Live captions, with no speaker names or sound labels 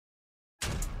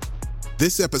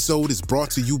This episode is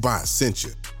brought to you by Essentia.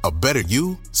 A better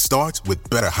you starts with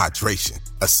better hydration.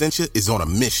 Essentia is on a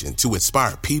mission to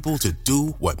inspire people to do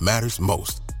what matters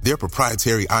most. Their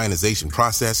proprietary ionization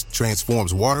process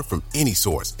transforms water from any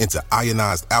source into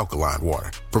ionized alkaline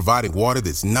water, providing water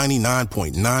that's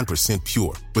 99.9%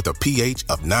 pure with a pH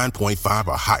of 9.5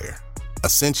 or higher.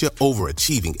 Essentia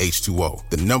overachieving H2O,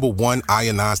 the #1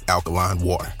 ionized alkaline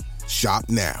water. Shop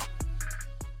now.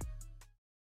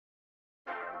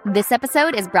 This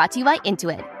episode is brought to you by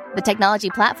Intuit, the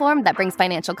technology platform that brings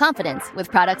financial confidence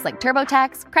with products like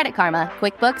TurboTax, Credit Karma,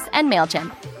 QuickBooks, and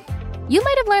MailChimp. You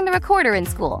might have learned the recorder in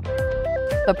school,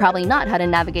 but probably not how to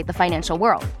navigate the financial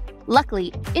world. Luckily,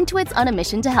 Intuit's on a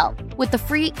mission to help with the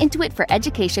free Intuit for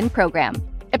Education program.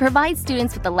 It provides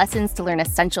students with the lessons to learn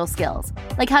essential skills,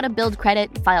 like how to build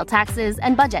credit, file taxes,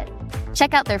 and budget.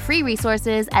 Check out their free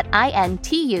resources at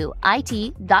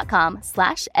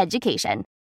intuit.com/education.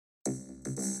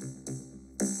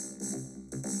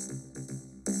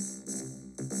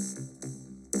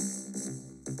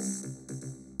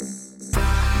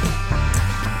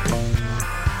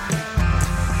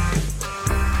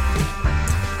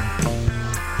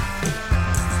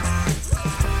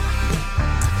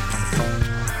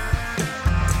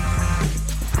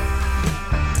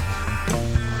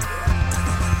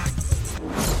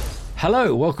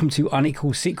 Hello, welcome to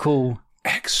Unequal Sequel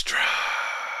Extra.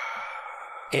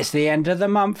 It's the end of the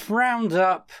month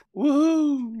roundup.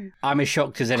 Woohoo! I'm as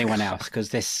shocked as anyone else because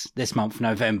this month,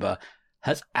 November,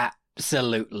 has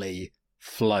absolutely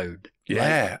flowed.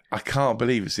 Yeah, I can't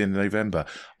believe it's the end of November.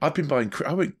 I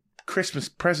went Christmas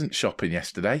present shopping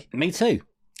yesterday. Me too.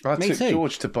 I took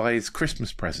George to buy his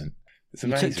Christmas present. It's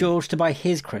amazing. You took George to buy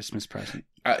his Christmas present?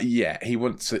 Yeah, he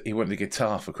wanted a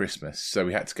guitar for Christmas, so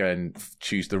we had to go and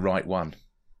choose the right one.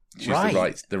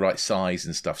 Choose the right size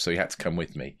and stuff, so he had to come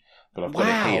with me. But I've got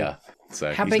it here.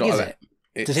 So how big is it?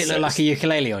 Does it look like a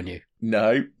ukulele on you?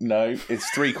 No, it's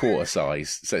 3/4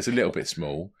 size, so it's a little bit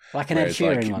small. Like an Ed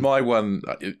Sheeran one. My one,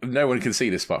 no one can see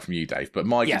this apart from you, Dave, but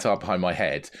my guitar behind my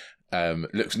head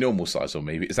looks normal size on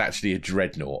me, but it's actually a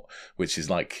Dreadnought, which is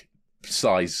like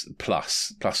size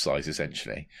plus size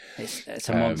essentially. It's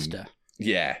a monster.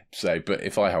 Yeah, but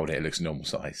if I hold it, it looks normal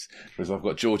size. Whereas I've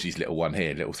got Georgie's little one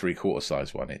here, little 3/4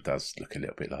 size one. It does look a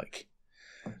little bit like,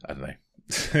 I don't know.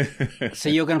 So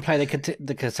you're going to play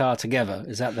the guitar together?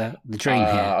 Is that the dream here?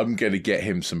 I'm going to get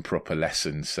him some proper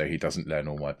lessons so he doesn't learn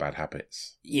all my bad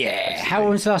habits. Yeah. Basically. How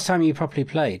was the last time you properly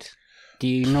played? Do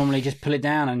you normally just pull it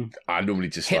down and I normally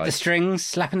just hit the strings,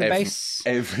 slapping the bass?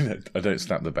 I don't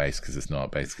slap the bass because it's not a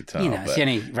bass guitar. It's the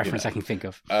only reference I can think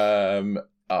of.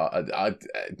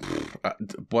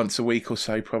 Once a week or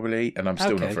so probably, and I'm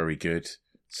still not very good.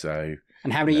 So.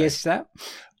 And how many years is that?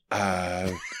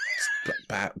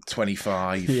 About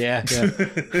 25. Yeah.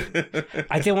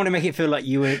 I didn't want to make it feel like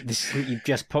you've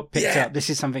just picked up. This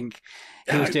is something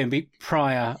he was doing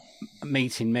prior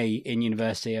meeting me in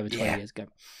university over 20 years ago.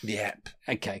 Yep.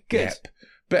 Okay, good. Yep.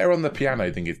 Better on the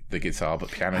piano than the guitar, but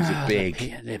pianos are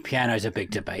big. The piano's a big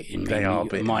debate in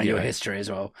your history as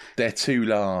well. They're too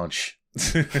large.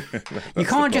 You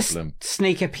can't just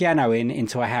sneak a piano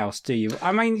into a house, do you?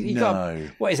 I mean, you got,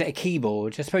 what is it, a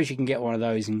keyboard? I suppose you can get one of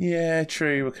those. Yeah,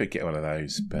 true. I could get one of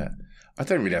those, but I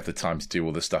don't really have the time to do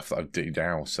all the stuff that I do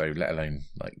now, so let alone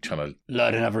like trying to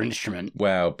learn another instrument.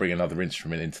 Well, bring another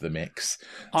instrument into the mix.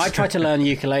 I tried to learn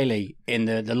ukulele in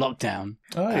the lockdown.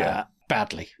 Oh, yeah.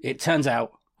 Badly. It turns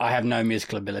out I have no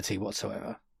musical ability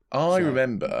whatsoever. I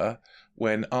remember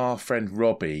when our friend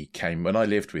Robbie came, when I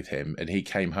lived with him, and he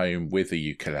came home with a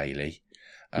ukulele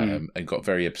and got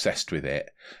very obsessed with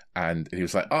it. And he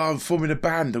was like, I'm forming a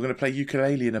band. I'm going to play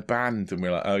ukulele in a band. And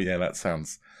we're like, oh, yeah, that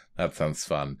sounds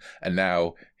fun. And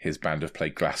now his band have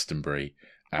played Glastonbury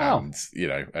and,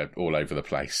 all over the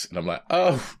place. And I'm like,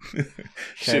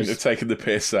 shouldn't have taken the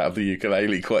piss out of the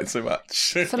ukulele quite so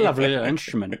much. It's a lovely little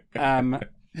instrument.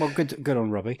 Well, good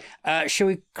on Robbie. Shall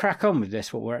we crack on with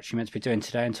this, what we're actually meant to be doing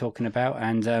today and talking about?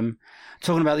 And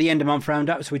talking about the end of month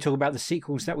roundup. So we talk about the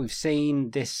sequels that we've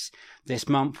seen this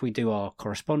month. We do our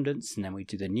correspondence, and then we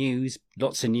do the news,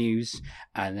 lots of news,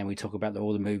 and then we talk about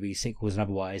all the movies, sequels and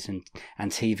otherwise, and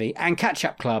TV, and Catch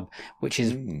Up Club, which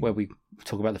is where we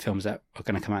talk about the films that are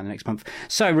going to come out in the next month.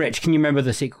 So, Rich, can you remember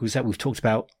the sequels that we've talked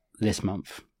about this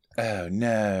month? Oh,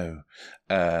 no.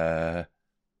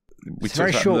 We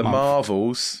talked about the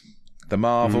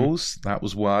Marvels. That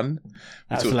was one.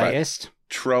 That's the latest.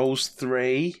 Trolls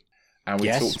 3. And we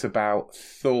talked about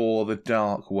Thor: The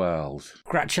Dark World.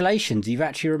 Congratulations, you've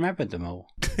actually remembered them all.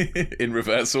 In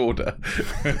reverse order.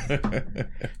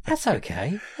 That's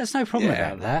okay. There's no problem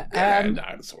about that. No,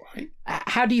 it's all right.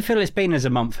 How do you feel it's been as a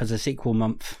month, as a sequel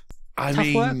month?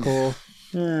 Tough work or?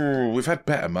 We've had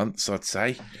better months, I'd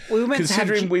say. We were meant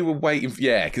considering we were waiting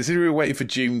for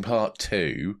June Part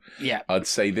 2, Yeah. I'd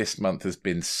say this month has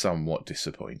been somewhat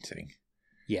disappointing.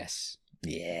 Yes.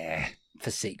 Yeah.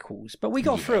 For sequels. But we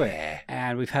got through it,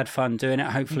 and we've had fun doing it.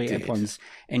 Hopefully everyone's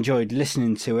enjoyed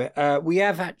listening to it. We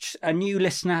have a new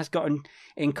listener has gotten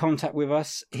in contact with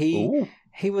us.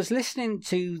 He was listening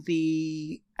to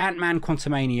the Ant-Man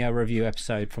Quantumania review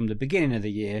episode from the beginning of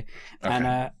the year,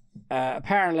 and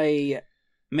apparently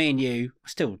me and you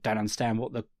still don't understand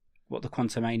what the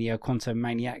Quantumania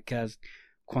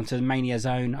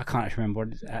Zone. I can't actually remember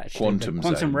what it's actually.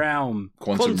 Quantum Realm.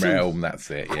 Quantum Realm,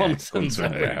 that's it. Yeah. Quantum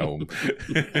Realm.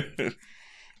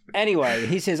 Anyway,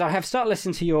 he says, I have started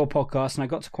listening to your podcast and I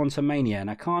got to Quantumania and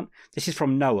I can't. This is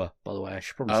from Noah, by the way. I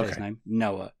should probably say his name.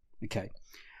 Noah. Okay.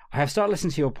 I have started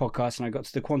listening to your podcast and I got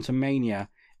to the Quantumania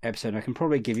episode and I can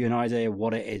probably give you an idea of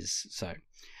what it is. So,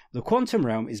 the quantum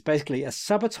realm is basically a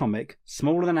subatomic,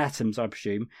 smaller than atoms, I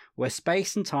presume, where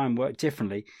space and time work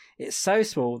differently. It's so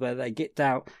small that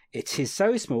it is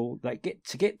so small that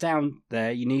to get down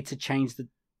there, you need to change the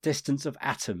distance of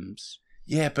atoms.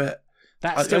 Yeah, but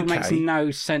that still makes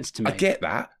no sense to me. I get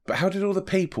that, but how did all the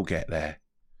people get there?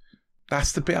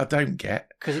 That's the bit I don't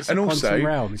get. Because it's a quantum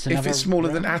realm. If it's smaller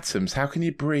than atoms, how can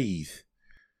you breathe?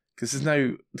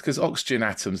 Because oxygen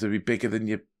atoms would be bigger than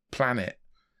your planet.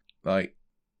 Like,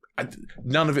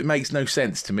 none of it makes no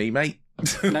sense to me, mate.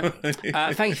 No.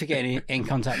 Thank you for getting in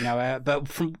contact, Noah. But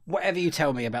from whatever you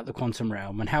tell me about the quantum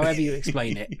realm and however you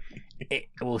explain it, it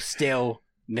will still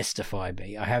mystify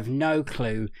me. I have no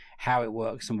clue how it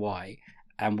works and why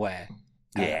and where.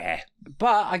 Yeah,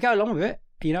 but I go along with it.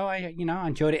 I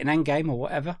enjoyed it in Endgame or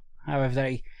whatever. However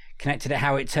they connected it,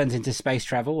 how it turns into space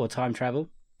travel or time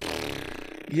travel.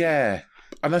 Yeah,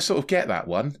 and I sort of get that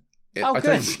one. I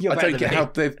don't get how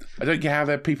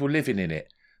there are people living in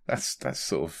it. That's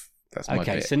my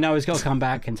okay. bit. So Noah's got to come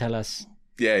back and tell us.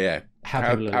 Yeah.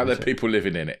 How there are people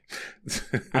living in it.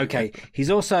 Okay. He's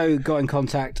also got in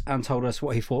contact and told us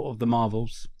what he thought of the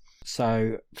Marvels.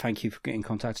 So thank you for getting in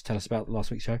contact to tell us about last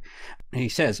week's show. And he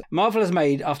says, Marvel has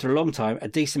made, after a long time, a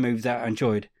decent movie that I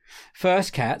enjoyed.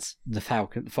 First, Cats, the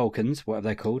Falcons, whatever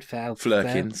they're called.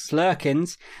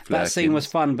 Flurkins. That scene was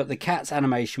fun, but the Cats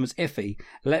animation was iffy.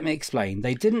 Let me explain.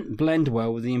 They didn't blend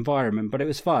well with the environment, but it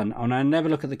was fun, and I'll never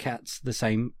look at the Cats the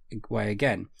same way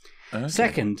again. Okay.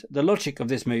 Second, the logic of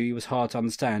this movie was hard to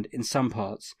understand in some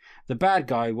parts. The bad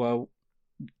guy,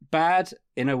 bad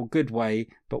in a good way,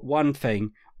 but one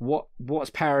thing, what's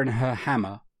powering her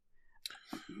hammer?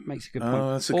 Makes a good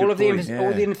point. All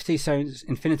the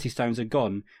Infinity Stones are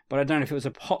gone, but I don't know if it was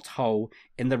a pothole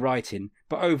in the writing.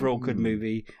 But overall, good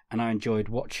movie, and I enjoyed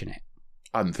watching it.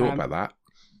 I hadn't thought about that.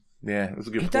 Yeah, that's a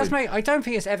good point. I don't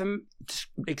think it's ever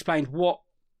explained what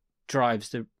drives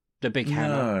the big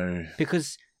hammer. No.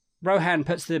 Because Rohan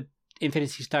puts the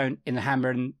Infinity Stone in the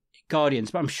hammer in Guardians,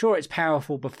 but I'm sure it's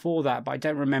powerful before that, but I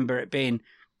don't remember it being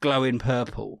glowing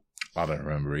purple. I don't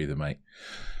remember either, mate.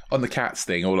 On the Cats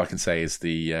thing, all I can say is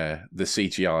the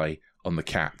CGI on the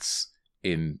Cats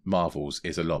in Marvels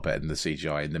is a lot better than the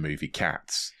CGI in the movie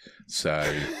Cats. So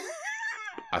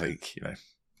I think,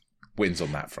 wins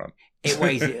on that front. It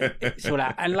weighs it all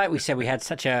out. And like we said, we had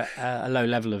such a low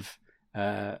level of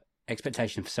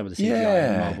expectation for some of the CGI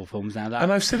in the Marvel films now.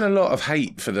 And I've seen a lot of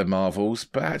hate for the Marvels,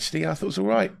 but actually I thought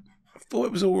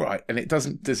it was all right. And it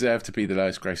doesn't deserve to be the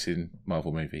lowest grossing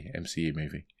Marvel movie, MCU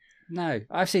movie. No,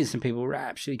 I've seen some people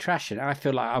absolutely trash it. I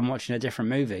feel like I'm watching a different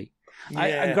movie.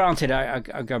 Yeah. Granted, I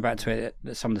go back to it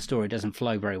that some of the story doesn't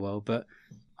flow very well, but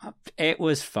it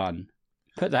was fun.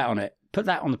 Put that on it. Put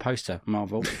that on the poster,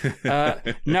 Marvel.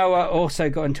 Noah also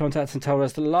got in contact and told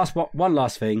us the one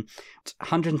last thing,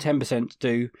 110%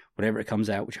 do whenever it comes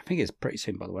out, which I think is pretty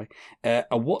soon, by the way,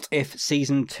 a What If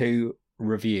Season 2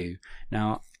 review.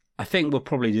 Now, I think we'll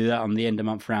probably do that on the end of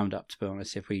month roundup, to be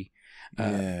honest, if we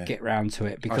get round to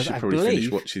it. Because I should probably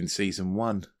finish watching Season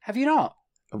 1. Have you not?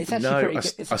 It's actually pretty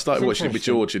good. I started watching it with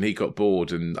George and he got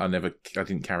bored and I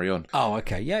didn't carry on. Oh,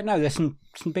 okay. Yeah, no, there's some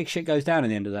big shit goes down at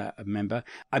the end of that, I remember.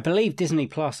 I believe Disney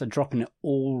Plus are dropping it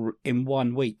all in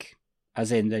 1 week,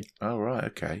 as in the... Oh, right,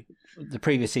 okay. The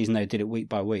previous season they did it week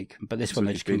by week, but this one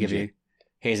they just can give you,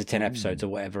 here's 10 episodes or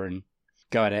whatever and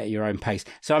go at it at your own pace.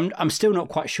 So I'm still not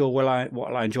quite sure what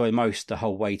I enjoy most, the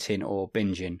whole waiting or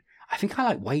binging. I think I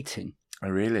like waiting. Oh,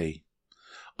 really?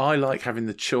 I like having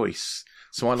the choice.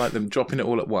 So I like them dropping it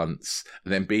all at once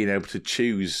and then being able to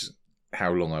choose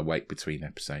how long I wait between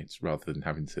episodes rather than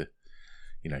having to,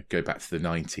 go back to the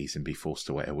 90s and be forced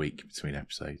to wait a week between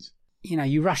episodes.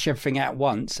 You rush everything out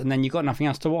once and then you've got nothing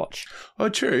else to watch. Oh,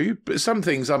 true. But some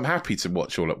things I'm happy to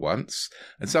watch all at once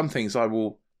and some things I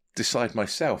will decide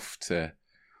myself to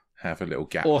have a little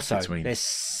gap Also, between. there's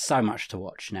so much to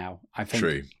watch now. I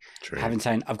think True. having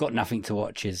said I've got nothing to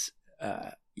watch is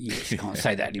you just can't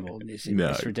say that anymore.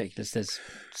 It's ridiculous. There's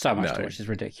so much to watch. It's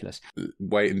ridiculous.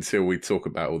 Wait until we talk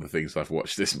about all the things I've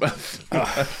watched this month.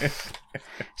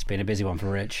 It's been a busy one for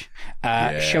Rich.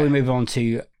 Shall we move on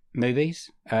to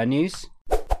movies? News?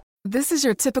 This is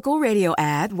your typical radio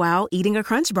ad while eating a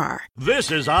Crunch Bar.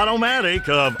 This is Automatic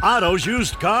of Otto's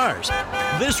Used Cars.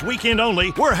 This weekend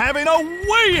only, we're having a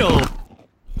whale!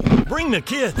 Bring the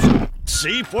kids.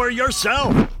 See for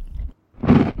yourself.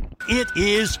 It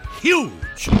is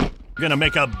huge. Gonna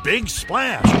make a big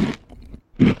splash.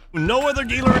 No other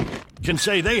dealer can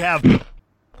say they have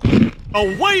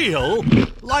a whale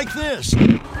like this.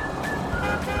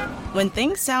 When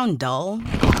things sound dull,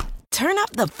 turn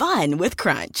up the fun with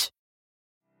Crunch.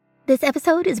 This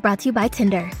episode is brought to you by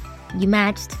Tinder. You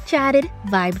matched, chatted,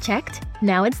 vibe checked.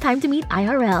 Now it's time to meet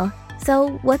IRL.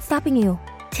 So what's stopping you?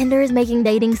 Tinder is making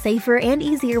dating safer and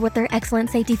easier with their excellent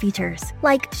safety features,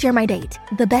 like Share My Date,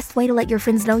 the best way to let your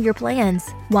friends know your plans,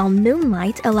 while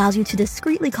Moonlight allows you to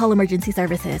discreetly call emergency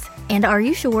services, and Are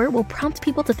You Sure will prompt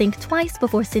people to think twice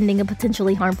before sending a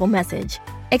potentially harmful message.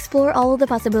 Explore all of the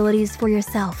possibilities for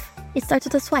yourself. It starts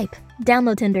with a swipe.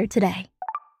 Download Tinder today.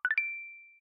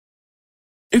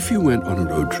 If you went on a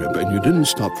road trip and you didn't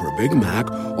stop for a Big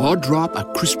Mac or drop a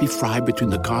crispy fry between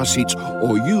the car seats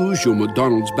or use your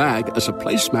McDonald's bag as a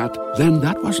placemat, then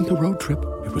that wasn't a road trip.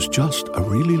 It was just a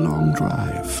really long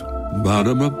drive.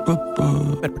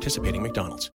 Ba-da-ba-ba-ba. At participating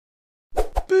McDonald's.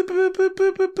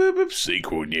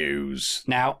 Sequel news.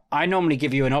 Now, I normally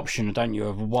give you an option, don't you,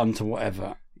 of 1 to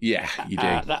whatever. Yeah, you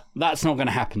do. That's not going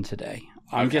to happen today.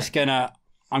 I'm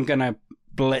gonna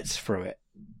blitz through it.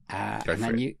 Go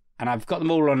for it. And I've got them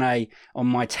all on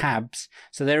my tabs,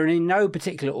 so they're in no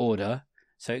particular order.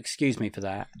 So excuse me for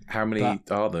that. How many are there?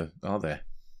 1, 2, 3, 4, 5,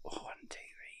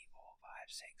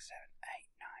 6, 7, 8,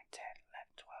 9, 10, 11,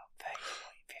 12, 13,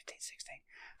 14, 15, 16,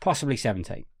 possibly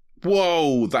 17.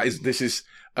 Whoa! This is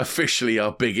officially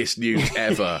our biggest news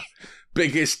ever.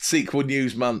 Biggest sequel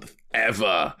news month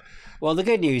ever. Well, the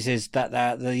good news is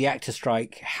that the actor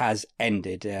strike has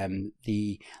ended.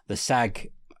 The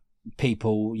SAG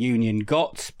people union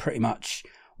got pretty much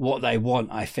what they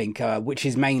want, I think, which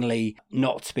is mainly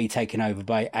not to be taken over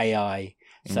by AI.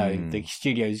 So the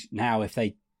studios now, if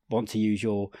they want to use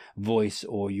your voice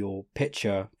or your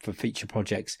picture for feature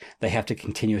projects, they have to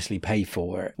continuously pay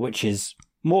for it, which is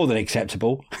more than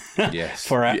acceptable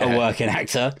for a working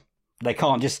actor. They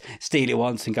can't just steal it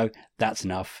once and go, that's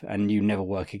enough, and you never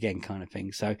work again kind of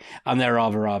thing. So, and there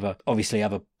are obviously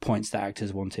other points that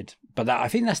actors wanted. But I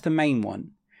think that's the main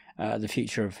one. The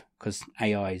future of, because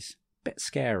AI is a bit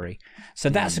scary. So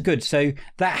that's good. So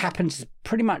that happened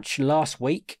pretty much last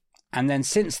week. And then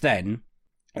since then,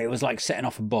 it was like setting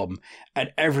off a bomb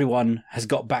and everyone has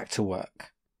got back to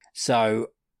work. So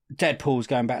Deadpool's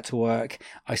going back to work.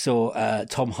 I saw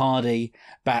Tom Hardy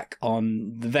back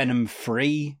on the Venom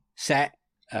 3 set,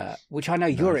 which I know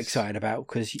you're excited about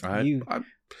because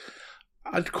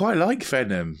I quite like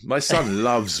Venom. My son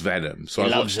loves Venom, so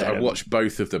I watched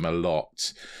both of them a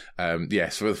lot.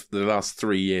 Yes, for the last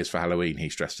 3 years for Halloween,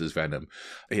 he's dressed as Venom.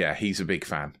 Yeah, he's a big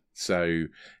fan. So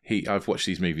I've watched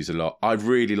these movies a lot. I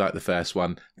really like the first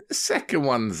one. The second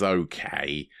one's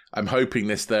okay. I'm hoping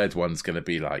this third one's going to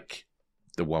be like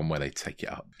the one where they take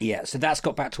it up. Yeah, so that's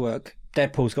got back to work.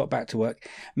 Deadpool's got back to work.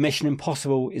 Mission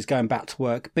Impossible is going back to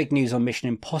work. Big news on Mission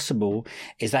Impossible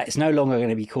is that it's no longer going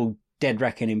to be called Dead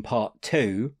Reckoning Part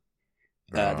 2.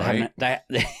 Right. I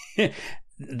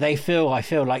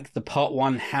feel like the Part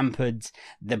 1 hampered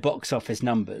the box office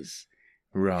numbers.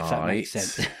 Right. If that makes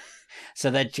sense. So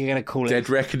they're going to call it Dead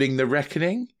Reckoning the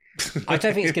Reckoning? I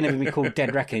don't think it's going to be called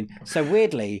Dead Reckoning. So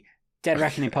weirdly, Dead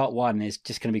Reckoning Part 1 is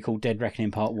just going to be called Dead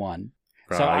Reckoning Part 1.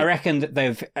 Right. So I reckon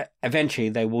that eventually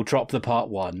they will drop the Part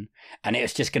 1 and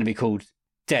it's just going to be called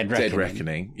Dead Reckoning. Dead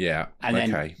Reckoning, yeah. And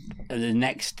then the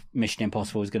next Mission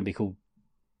Impossible is going to be called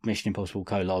Mission Impossible :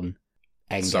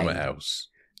 Endgame. Something else.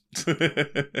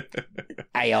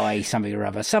 AI, something or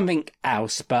other. Something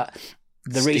else, but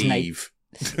the reason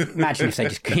imagine if they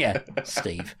just... Yeah,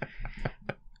 Steve.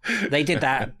 They did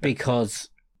that because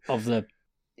of it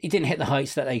didn't hit the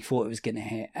heights that they thought it was going to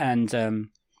hit. And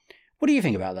what do you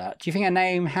think about that? Do you think a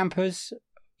name hampers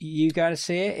you going to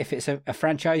see it if it's a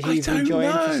franchise you've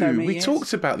enjoyed for so many years? We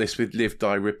talked about this with Live,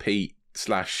 Die, Repeat /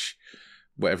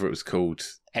 whatever it was called.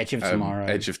 Edge of Tomorrow.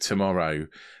 Edge of Tomorrow,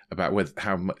 about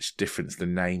how much difference the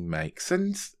name makes.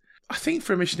 And I think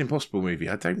for a Mission Impossible movie,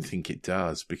 I don't think it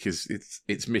does, because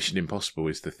it's Mission Impossible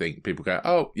is the thing. People go,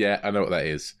 oh, yeah, I know what that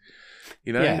is.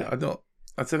 You know, I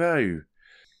don't know.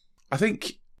 I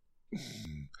think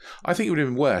I think it would have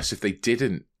been worse if they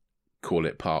didn't call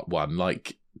it part 1,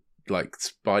 like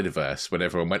Spider-Verse, when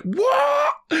everyone went,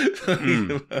 what?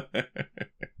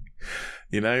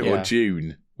 Or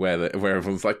June, where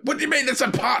everyone's like, what do you mean it's a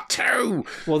part 2?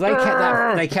 Well,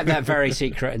 they kept that very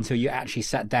secret until you actually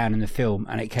sat down in the film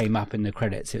and it came up in the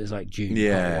credits. It was like June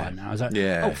part 1. And I was like,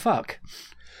 oh, fuck.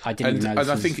 I didn't even know this.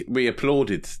 And I think we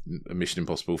applauded Mission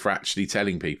Impossible for actually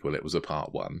telling people it was a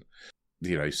part 1,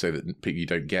 so that you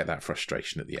don't get that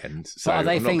frustration at the end. So are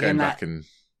they I'm not thinking going that, back and,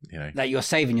 that you're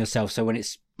saving yourself, so when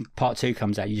it's part 2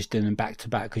 comes out, you're just doing them back to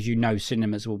back because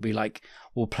cinemas will be like,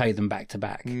 we'll play them back to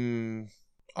back.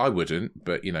 I wouldn't,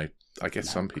 but I guess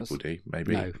some people do.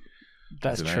 Maybe. No,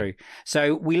 that's true.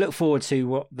 So we look forward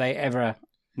to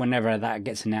whenever that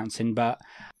gets announcing. But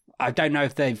I don't know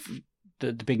if they've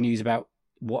the big news about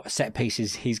what set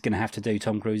pieces he's going to have to do.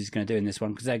 Tom Cruise is going to do in this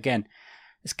one because again,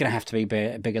 it's going to have to be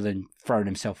bigger than throwing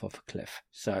himself off a cliff.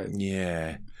 So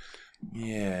yeah,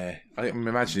 I'm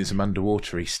imagining some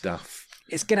underwatery stuff.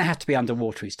 It's going to have to be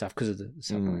underwatery stuff because of the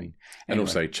submarine. And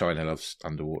also, China loves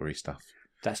underwatery stuff.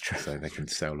 That's true. So they can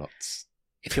sell lots.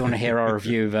 If you want to hear our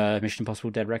review of Mission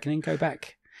Impossible Dead Reckoning, go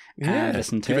back and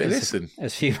listen to it. A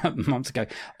few months ago.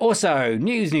 Also,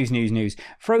 news.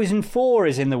 Frozen 4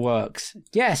 is in the works.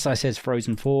 Yes, I said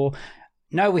Frozen 4.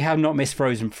 No, we have not missed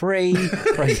Frozen 3.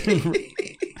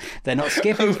 They're not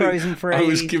skipping Frozen 3. I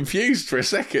was confused for a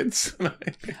second.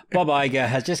 Bob Iger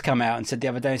has just come out and said the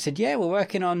other day, we're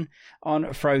working on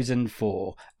Frozen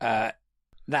 4.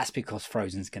 That's because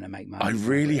Frozen's going to make money. I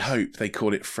really hope they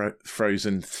call it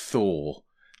Frozen Thor,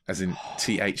 as in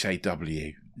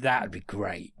THAW. That would be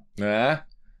great.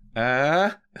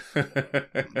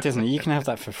 Disney, you can have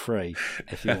that for free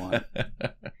if you want.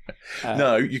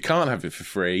 No, you can't have it for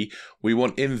free. We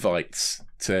want invites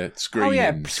to screenings. Oh,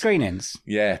 yeah, screenings.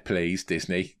 Yeah, please,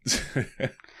 Disney.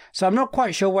 So I'm not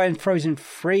quite sure when Frozen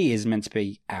 3 is meant to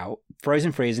be out.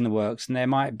 Frozen 3 is in the works, and there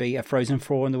might be a Frozen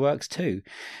 4 in the works too.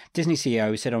 Disney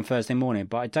CEO said on Thursday morning,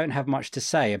 but I don't have much to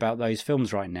say about those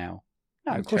films right now.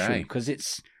 No, of course not, because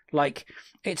it's like,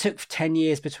 it took 10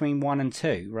 years between 1 and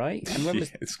 2, right? And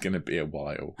it's going to be a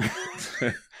while.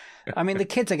 I mean, the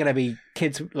kids are going to be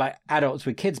kids, like adults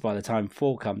with kids by the time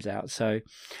 4 comes out. So,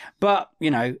 but,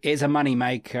 it's a money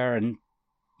maker, and,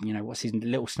 what's his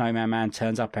little snowman man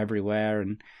turns up everywhere,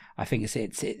 and I think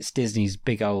it's Disney's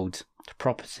big old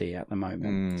property at the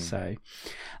moment. So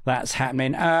that's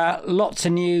happening. Lots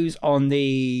of news on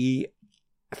the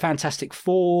Fantastic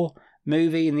Four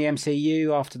movie in the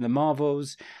MCU after the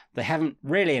Marvels. They haven't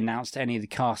really announced any of the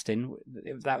casting.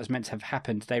 That was meant to have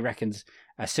happened. They reckoned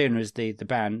as soon as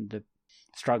the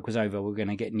strike was over, we're going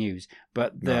to get news.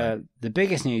 But the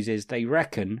biggest news is they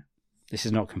reckon, this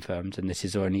is not confirmed and this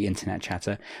is only internet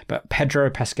chatter, but Pedro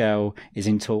Pascal is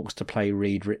in talks to play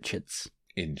Reed Richards.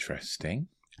 Interesting.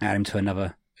 Add him to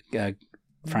another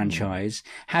franchise.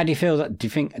 How do you feel? Do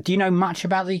you know much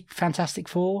about the Fantastic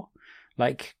Four?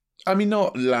 I mean,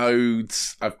 not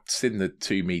loads. I've seen the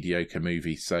 2 mediocre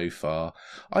movies so far.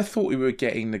 I thought we were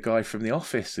getting the guy from The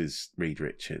Office as Reed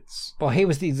Richards. Well, he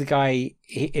was the guy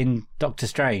in Doctor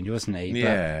Strange, wasn't he?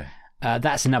 Yeah. But,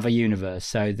 that's another universe,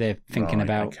 so they're thinking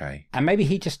about... Okay. And maybe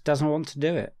he just doesn't want to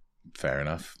do it. Fair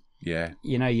enough. Yeah.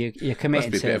 You're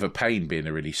committed to... Must be a bit of a pain being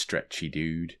a really stretchy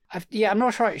dude. I'm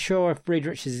not quite sure if Reed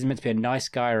Richards is meant to be a nice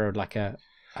guy or like a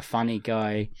funny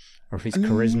guy, or if he's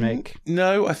charismatic.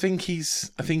 No, I think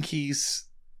he's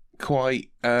quite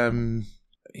the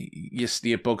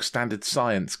bog standard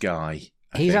science guy.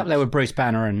 He's up there with Bruce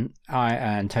Banner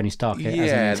and Tony Stark. Yeah,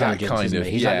 as that kind of.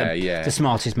 He's the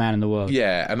smartest man in the world.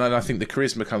 Yeah, and then I think the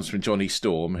charisma comes from Johnny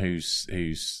Storm,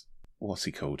 who's what's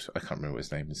he called? I can't remember what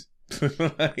his name is.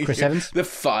 Chris Evans? The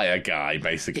fire guy,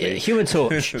 basically. Yeah, Human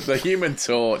Torch. The Human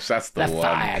Torch, that's the one. The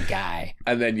fire guy.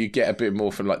 And then you get a bit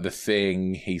more from like The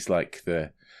Thing. He's like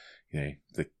the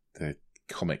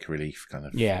comic relief kind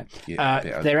of. Yeah.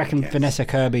 They reckon Vanessa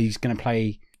Kirby's going to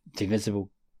play the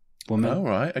Invisible Woman. Oh,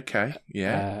 right. Okay.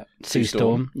 Yeah. Sue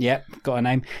Storm. Yep. Got a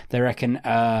name. They reckon,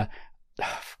 I've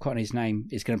forgotten his name,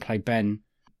 is going to play Ben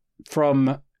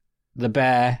from The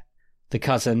Bear, the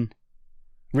cousin.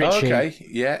 Richie. Oh, okay.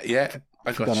 Yeah.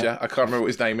 I gotcha. I can't remember what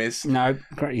his name is. No,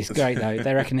 he's great though.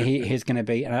 They reckon he's going to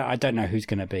be, and I don't know who's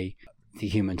going to be the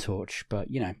Human Torch, but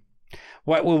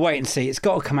we'll wait and see. It's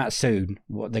got to come out soon,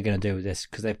 what they're going to do with this,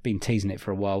 because they've been teasing it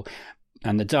for a while,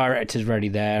 and the director's already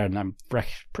there, and I'm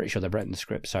pretty sure they've written the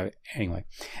script. So anyway,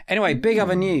 big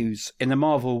other news in the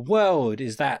Marvel world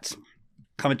is that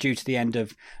coming due to the end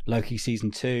of Loki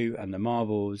season 2 and the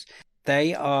Marvels,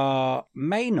 they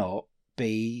may not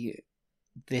be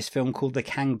this film called The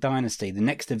Kang Dynasty, the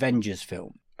next Avengers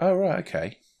film. Oh, right,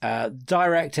 okay.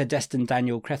 Director Destin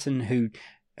Daniel Cretton, who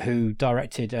who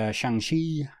directed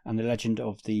Shang-Chi and the Legend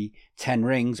of the Ten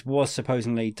Rings, was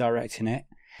supposedly directing it,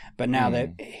 but now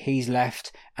he's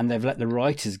left and they've let the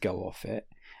writers go off it.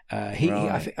 I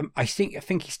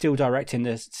think he's still directing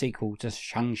the sequel to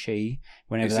Shang-Chi.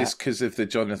 Is this because of the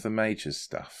Jonathan Majors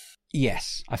stuff?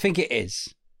 Yes, I think it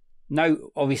is.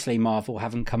 No, obviously Marvel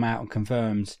haven't come out and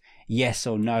confirmed yes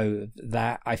or no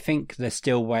that. I think they're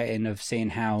still waiting of seeing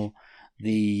how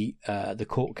the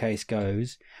court case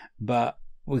goes. But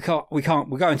we can't. We're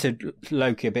going to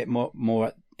Loki a bit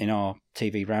more in our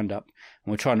TV roundup,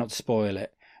 and we'll try not to spoil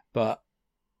it. But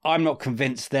I'm not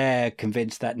convinced they're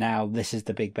convinced that now this is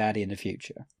the big baddie in the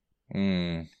future.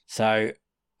 So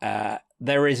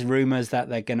there is rumours that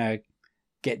they're going to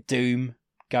get Doom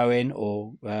going,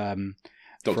 or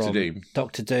Doctor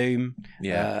Doom.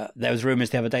 Yeah. There was rumours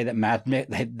the other day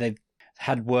that they've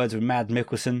had words with Mad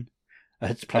Mikkelsen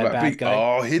to play a bad guy.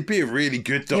 Oh, he'd be a really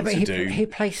good Doctor Doom. He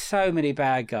plays so many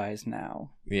bad guys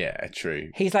now. Yeah, true.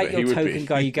 He's like your token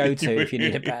guy you go to if you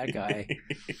need a bad guy.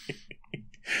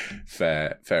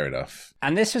 Fair enough.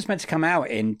 And this was meant to come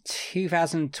out in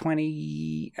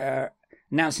 2020,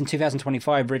 announced in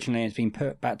 2025 originally, and it's been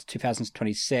put back to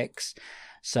 2026.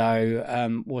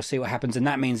 So we'll see what happens, and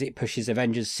that means it pushes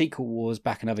Avengers Secret Wars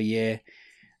back another year.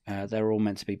 They're all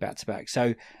meant to be back to back.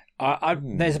 So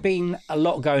there's been a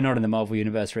lot going on in the Marvel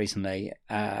Universe recently,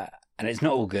 and it's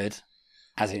not all good,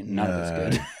 as in none of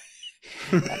it's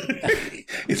good.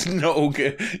 It's not all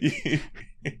good.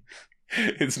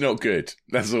 It's not good.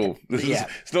 That's all.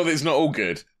 It's not that it's not all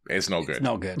good. It's not good. It's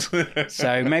not good.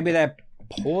 So maybe they're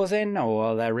pausing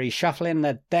or they're reshuffling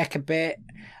their deck a bit.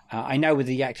 I know with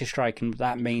the actor strike, and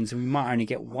that means we might only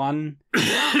get one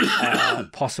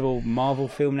possible Marvel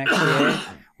film next year,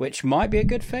 which might be a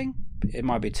good thing. It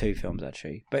might be 2 films,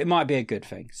 actually, but it might be a good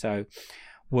thing. So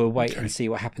we'll wait and see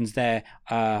what happens there.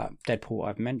 Deadpool,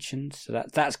 I've mentioned. So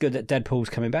that's good that Deadpool's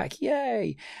coming back.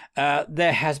 Yay!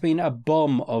 There has been a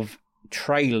bomb of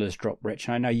trailers dropped, Rich.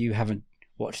 And I know you haven't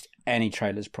watched any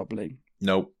trailers probably.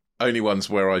 Nope. Only ones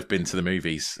where I've been to the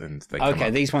movies and they come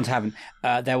up. These ones haven't.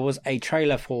 There was a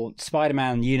trailer for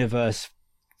Spider-Man Universe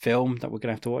film that we're going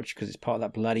to have to watch because it's part of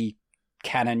that bloody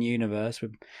canon universe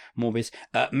with Morbius.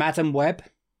 Madam Web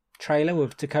trailer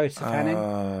with Dakota Fanning.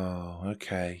 Oh,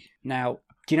 okay. Now,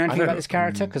 do you know anything about this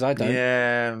character? Because I don't.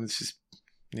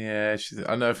 Yeah,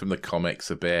 I know from the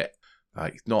comics a bit.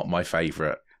 Like, not my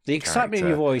favourite. The excitement in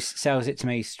your voice sells it to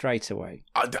me straight away.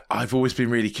 I've always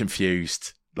been really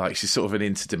confused. Like, she's sort of an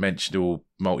interdimensional,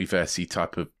 multiversey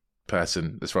type of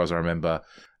person, as far as I remember.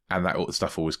 And that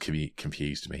stuff always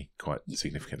confused me quite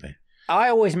significantly. I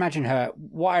always imagine her,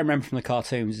 what I remember from the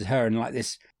cartoons is her in like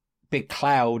this big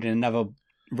cloud in another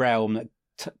realm that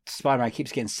Spider-Man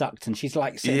keeps getting sucked, and she's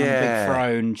like sitting on a big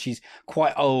throne. She's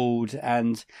quite old,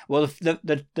 and well,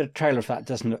 the trailer for that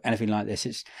doesn't look anything like this.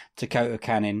 It's Dakota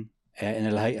Fanning in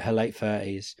her late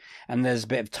 30s, and there's a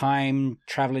bit of time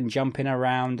traveling, jumping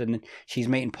around, and she's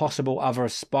meeting possible other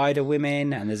Spider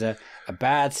Women, and there's a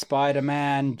bad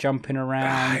Spider-Man jumping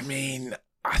around. I mean,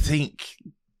 I think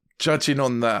judging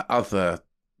on the other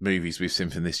movies we've seen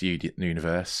from this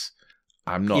universe,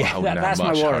 I'm not holding out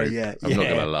much hope. I'm not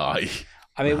going to lie.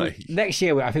 I mean, next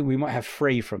year, I think we might have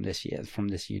 3 from this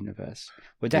universe.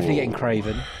 We're definitely getting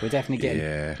Kraven. We're definitely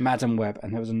getting Madam Web,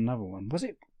 and there was another one. Was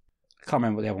it? I can't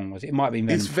remember what the other one was. It might have been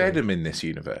Venom. Is Venom in this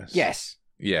universe? Yes.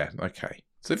 Yeah, okay.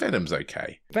 So Venom's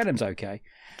okay.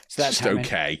 So that's just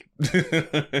okay.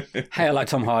 Hey, I like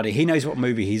Tom Hardy. He knows what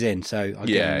movie he's in, so I'll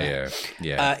give him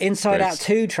that. Inside Out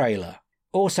 2 trailer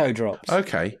also drops.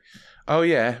 Okay. Oh,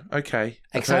 yeah. Okay.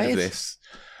 Excited? I've heard of this.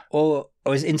 Or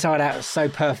is Inside Out so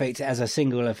perfect as a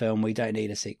singular film we don't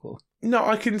need a sequel? No,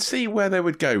 I can see where they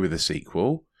would go with a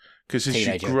sequel. Because as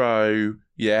you grow,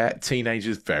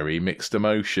 teenagers, very mixed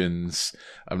emotions.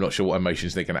 I'm not sure what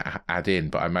emotions they're going to add in,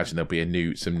 but I imagine there'll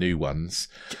be some new ones.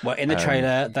 Well, in the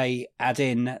trailer, they add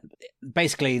in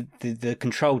basically the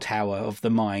control tower of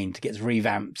the mind gets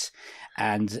revamped,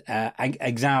 and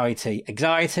anxiety.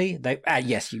 Anxiety.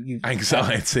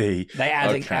 Anxiety. They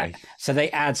add so they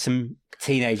add some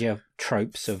teenager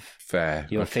tropes of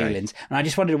your feelings, and I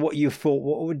just wondered what you thought.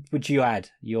 What would you add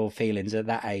your feelings at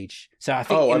that age? So I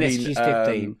think she's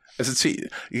 15.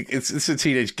 It's a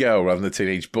teenage girl rather than a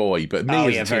teenage boy. But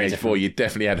me as a teenage boy, you'd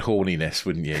definitely add horniness,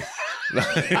 wouldn't you?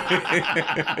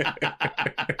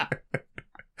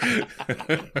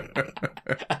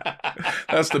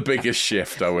 That's the biggest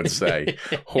shift, I would say.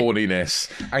 Horniness,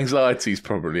 anxiety's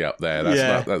probably up there.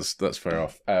 That's fair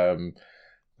off.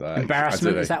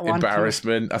 Embarrassment, is that one?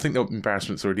 Embarrassment. I think the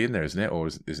embarrassment's already in there, isn't it? Or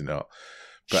is it not?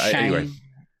 But Shame. Anyway.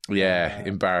 Yeah,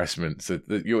 embarrassment. So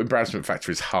your embarrassment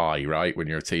factor is high, right? When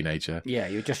you're a teenager. Yeah,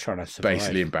 you're just trying to survive.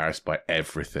 Basically embarrassed by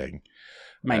everything.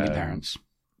 Mainly parents.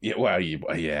 Yeah, well,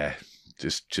 yeah.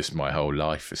 Just my whole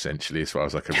life, essentially, as far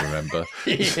as I can remember.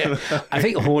 Yeah. I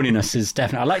think horniness is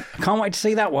definitely... I can't wait to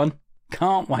see that one.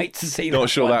 Can't wait to see that Not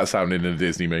sure one. that's happening in a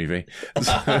Disney movie.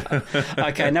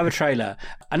 Okay, another trailer.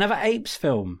 Another Apes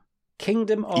film.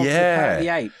 Kingdom of the Planet of the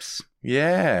Apes.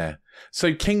 Yeah.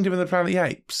 So Kingdom of the Planet of the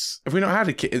Apes. Have we not had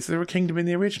a... Is there a kingdom in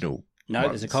the original? No,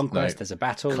 there's a conquest, there's a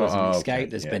battle, there's an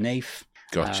escape, there's beneath.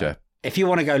 Gotcha. If you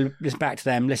want to go listen back to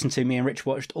them, listen to me and Rich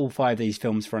watched all 5 of these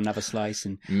films for another slice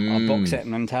and our box set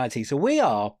mentality. So we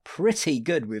are pretty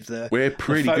good with the We're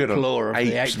pretty good on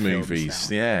apes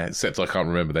movies. Yeah, except I can't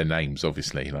remember their names,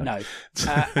 obviously. Like. No.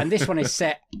 And this one is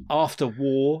set after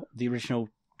War, the original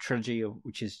trilogy,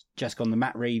 which is just gone, the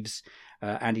Matt Reeves,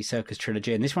 Andy Serkis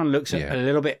trilogy. And this one looks a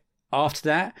little bit after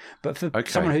that. But for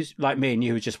someone who's like me and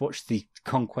you who just watched the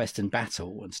Conquest and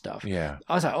Battle and stuff, I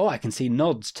was like, I can see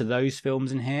nods to those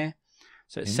films in here.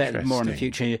 So it's set more in the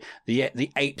future.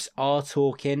 The apes are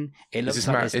talking. It looks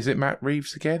is it Matt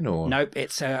Reeves again, or nope?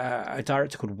 It's a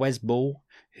director called Wes Ball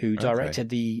who directed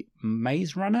the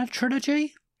Maze Runner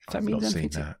trilogy. If that means anything.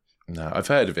 That. No, I've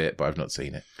heard of it, but I've not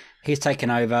seen it. He's taken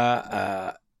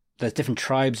over. There's different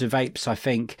tribes of apes. I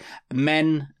think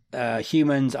men,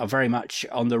 humans are very much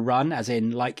on the run, as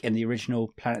in like in the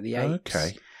original Planet of the Apes.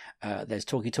 Okay. There's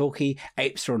talkie.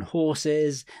 Apes are on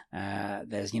horses.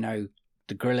 There's the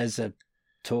gorillas are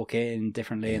talking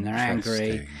differently and they're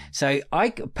angry. So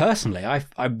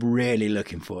I'm really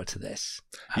looking forward to this.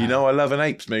 I love an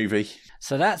apes movie.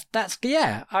 So that's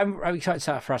I'm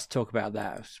excited for us to talk about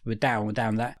that. We're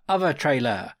down that. Other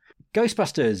trailer,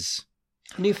 Ghostbusters,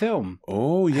 new film.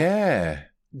 Oh yeah.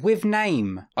 With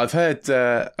name. I've heard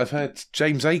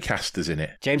James Acaster's in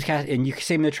it. And you can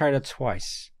see him in the trailer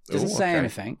twice. Doesn't say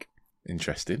anything.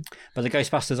 Interesting. But the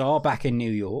Ghostbusters are back in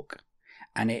New York.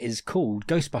 And it is called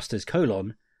Ghostbusters: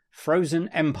 Frozen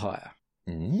Empire.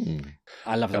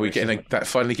 I love that. Are we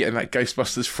finally getting that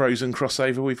Ghostbusters Frozen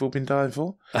crossover we've all been dying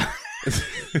for?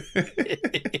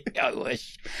 I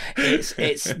wish.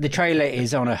 It's the trailer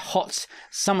is on a hot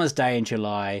summer's day in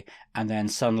July, and then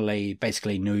suddenly,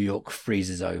 basically, New York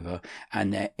freezes over.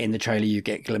 And in the trailer, you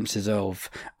get glimpses of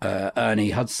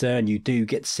Ernie Hudson. You do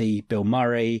get to see Bill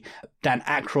Murray. Dan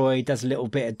Aykroyd does a little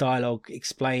bit of dialogue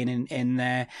explaining in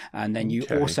there, and then you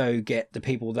also get the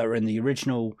people that were in the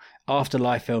original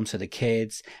Afterlife film, so the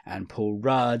kids and Paul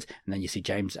Rudd, and then you see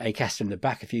James Acaster in the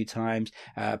back a few times.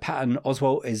 Patton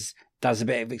Oswalt does a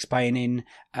bit of explaining.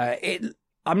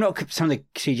 Some of the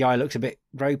CGI looks a bit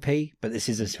ropey, but this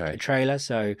is a trailer,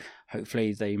 so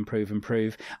hopefully they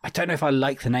improve. I don't know if I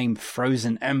like the name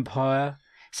Frozen Empire.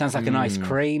 Sounds like an ice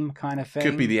cream kind of thing.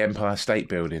 Could be the Empire State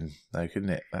Building, though,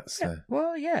 couldn't it?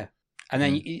 Well, yeah. And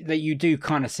then you do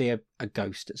kind of see a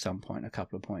ghost at some point, a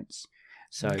couple of points.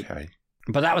 So,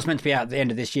 but that was meant to be out at the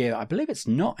end of this year. I believe it's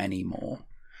not anymore.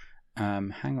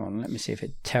 Hang on, let me see if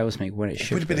it tells me when it should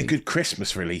be. It would have been a good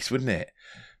Christmas release, wouldn't it?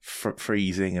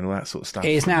 Freezing and all that sort of stuff.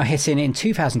 It is now hitting in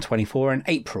 2024 in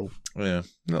April. Yeah,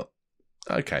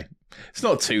 it's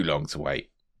not too long to wait.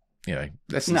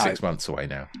 Less than 6 months away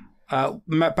now.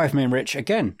 Both me and Rich,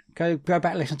 again, go back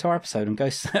and listen to our episode on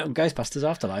Ghostbusters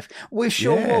Afterlife with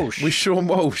Sean Walsh. With Sean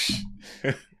Walsh.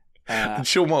 And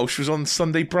Sean Walsh was on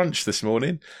Sunday Brunch this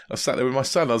morning. I sat there with my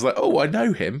son. I was like, I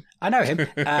know him. I know him.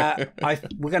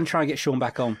 We're going to try and get Sean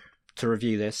back on to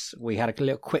review this. We had a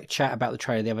little quick chat about the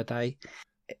trailer the other day.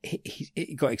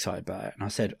 He got excited about it. And I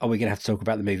said, we're going to have to talk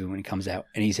about the movie when it comes out.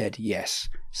 And he said, yes.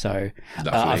 So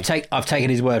I've taken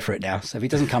his word for it now. So if he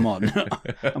doesn't come on,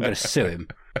 I'm going to sue him.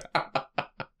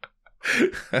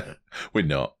 We're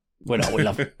not. We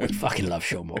fucking love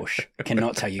Sean Walsh. I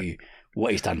cannot tell you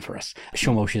what he's done for us.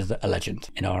 Sean Walsh is a legend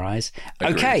in our eyes.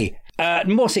 Agreed. Okay,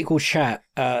 more sequel chat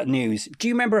news. Do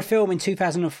you remember a film in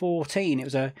 2014? It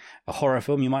was a horror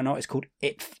film. You might not. It's called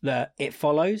It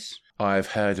Follows. I've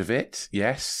heard of it,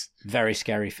 yes. Very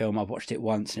scary film. I've watched it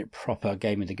once and it proper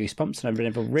gave me the goosebumps, and I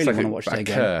never really want to watch it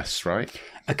again. A curse, right?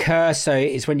 A curse. So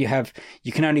it's when you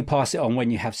can only pass it on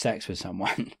when you have sex with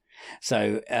someone.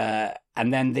 So,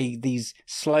 and then these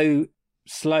slow,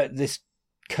 this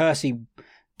cursey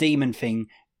demon thing,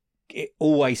 it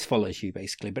always follows you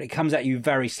basically, but it comes at you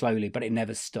very slowly, but it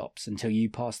never stops until you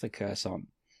pass the curse on.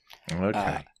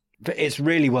 Okay. But it's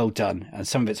really well done, and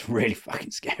some of it's really fucking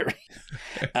scary.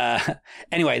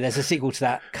 Anyway, there's a sequel to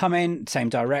that coming, same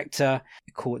director.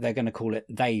 They're going to call it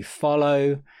They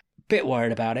Follow. Bit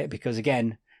worried about it because,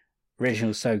 again,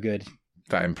 original's so good.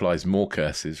 That implies more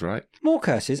curses, right? More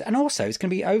curses, and also it's going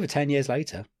to be over 10 years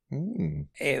later.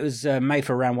 It was made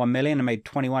for around 1 million and made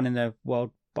 21 in the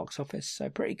world box office, so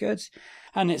pretty good.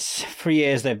 And it's for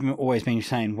years they've always been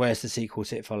saying, "Where's the sequel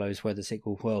to It Follows? Where's the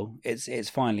sequel?" Well, it's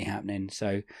finally happening.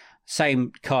 So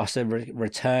same cast are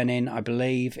returning, I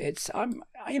believe.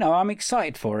 I'm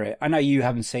excited for it. I know you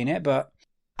haven't seen it, but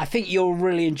I think you'll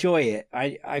really enjoy it.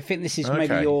 I think this is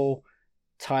maybe your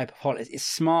type of horror. It's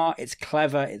smart, it's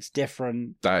clever, it's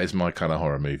different. That is my kind of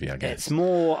horror movie, I guess. It's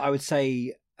more, I would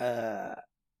say,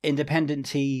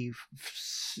 independent-y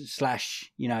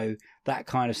 / that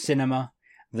kind of cinema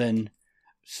than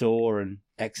Saw and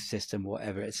Exorcist and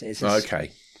whatever. It's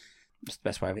okay. It's the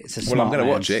best way of it. I'm going to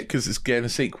watch it because it's getting a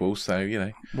sequel,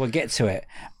 so, We'll get to it.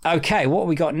 Okay, what have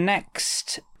we got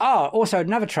next? Also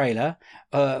another trailer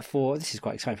for, this is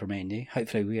quite exciting for me and you.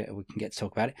 Hopefully we can get to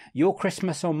talk about it. Your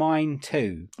Christmas or Mine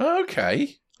 2.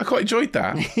 Okay. I quite enjoyed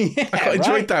that. Yeah, I quite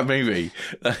enjoyed that movie.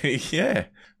 Yeah.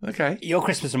 Okay. Your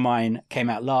Christmas or Mine came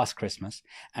out last Christmas,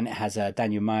 and it has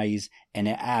Daniel Mays in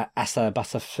it, Asa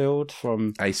Butterfield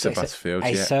from Asa Butterfield,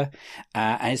 Asa.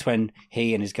 And it's when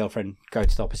he and his girlfriend go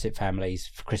to the opposite families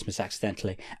for Christmas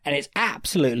accidentally, and it's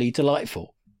absolutely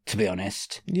delightful, to be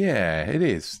honest. Yeah, it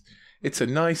is. It's a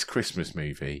nice Christmas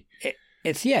movie.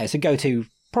 It's a go-to,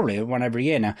 probably one every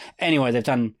year now. Anyway, they've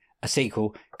done a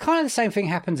sequel. Kind of the same thing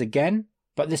happens again,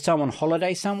 but this time on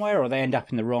holiday somewhere, or they end up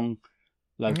in the wrong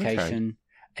location.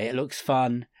 Okay. It looks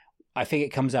fun. I think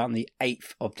it comes out on the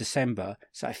 8th of December,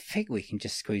 so I think we can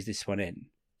just squeeze this one in.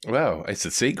 Well, it's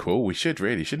a sequel. We should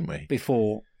really, shouldn't we?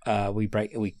 Before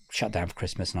we shut down for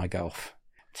Christmas and I go off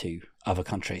to other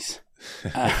countries.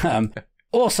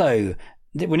 Also,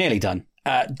 we're nearly done.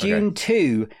 Dune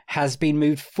 2 has been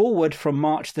moved forward from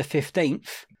March the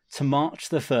 15th to March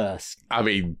the 1st. I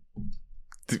mean,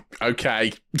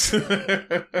 okay.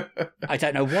 I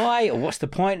don't know why or what's the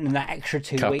point in that extra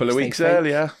 2 weeks. Couple of weeks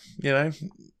earlier,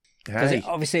 Because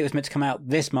obviously it was meant to come out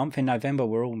this month in November.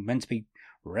 We're all meant to be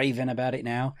raving about it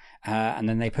now. And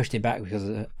then they pushed it back because of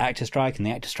the actor strike, and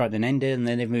the actor strike then ended, and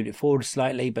then they've moved it forward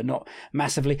slightly, but not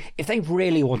massively. If they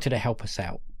really wanted to help us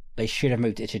out, they should have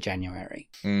moved it to January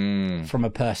from a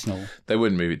personal... They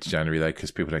wouldn't move it to January, though,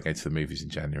 because people don't go to the movies in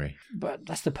January. But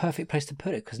that's the perfect place to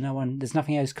put it, because there's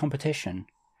nothing else competition.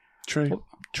 True.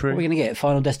 What are we going to get?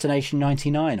 Final Destination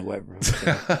 99 or whatever.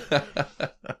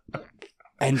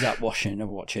 Ends up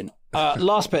watching.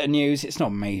 Last bit of news. It's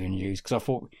not major news, because I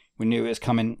thought we knew it was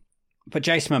coming. But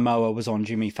Jason Momoa was on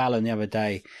Jimmy Fallon the other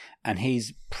day, and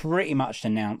he's pretty much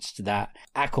announced that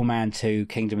Aquaman 2,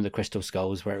 Kingdom of the Crystal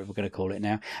Skulls, whatever we're going to call it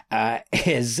now,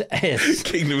 is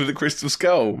Kingdom of the Crystal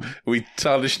Skull. Are we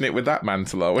tarnishing it with that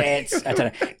mantle, are we? I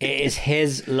don't know. It is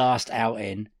his last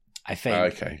outing, I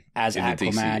think, as in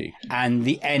Aquaman, and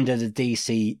the end of the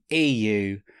DC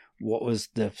EU. What was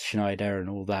the Schneider and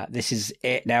all that? This is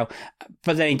it now.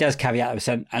 But then he does caveat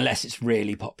it, unless it's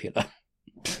really popular.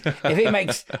 If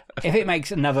it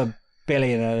makes another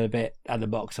billion and a bit at the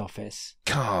box office,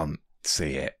 can't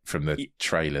see it from the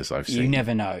trailers I've seen. You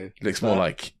never know. It looks more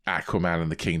like Aquaman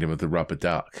and the Kingdom of the Rubber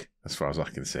Duck, as far as I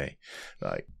can see.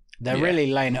 They're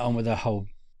really laying it on with the whole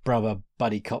brother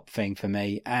buddy cop thing for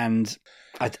me, and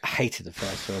I hated the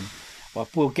first film. Well,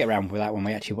 we'll get around with that when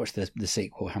we actually watch the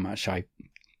sequel. How much I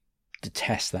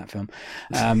detest that film.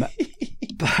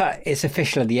 But it's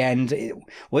official at the end.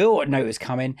 We all know it's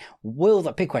coming.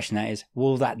 The big question there is,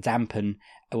 will that dampen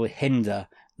or hinder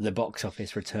the box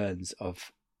office returns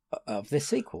of this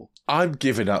sequel? I'm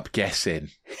giving up guessing,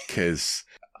 because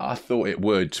I thought it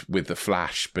would with The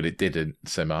Flash, but it didn't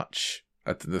so much.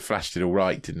 The Flash did all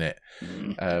right, didn't it?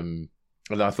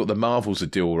 And I thought the Marvels would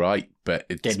do all right, but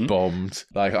it's bombed.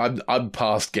 I'm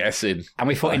past guessing. And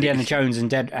we thought Indiana Jones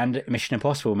and Mission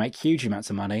Impossible make huge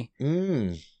amounts of money.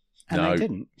 And they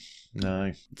didn't.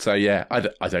 No. So, yeah, I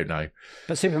don't know.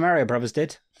 But Super Mario Brothers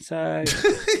did. So...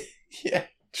 yeah,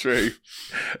 true.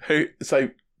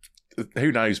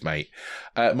 Who knows, mate?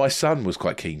 My son was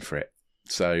quite keen for it.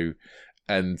 So,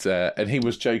 and he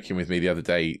was joking with me the other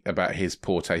day about his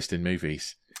poor taste in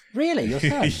movies. Really? Your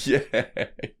son? Yeah.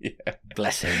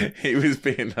 Bless him. He was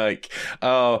being like,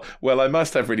 "Oh, well, I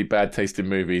must have really bad taste in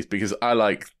movies because I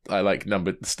like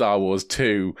Star Wars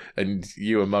 2, and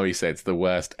you and Mummy said it's the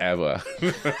worst ever."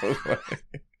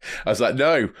 I was like,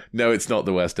 no, it's not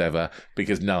the worst ever,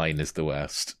 because 9 is the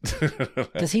worst.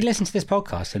 Does he listen to this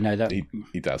podcast and know that?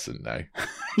 He doesn't know.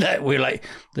 No, we're like,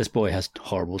 this boy has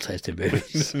horrible taste in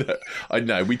movies. No, I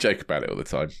know, we joke about it all the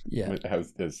time. Yeah.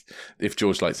 If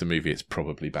George likes a movie, it's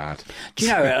probably bad. Do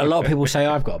you know, a lot of people say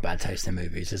I've got a bad taste in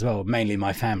movies as well, mainly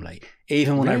my family.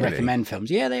 Even when I recommend films.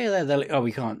 Yeah, they're like, oh,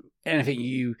 we can't, anything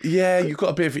you... Yeah, you've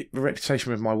got a bit of a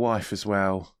reputation with my wife as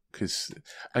well.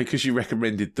 because you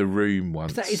recommended The Room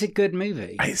once. That is a good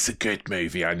movie. It's a good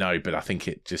movie, I know, but I think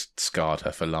it just scarred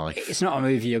her for life. It's not a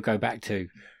movie you'll go back to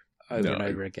over and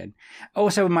over again.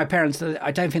 Also, with my parents,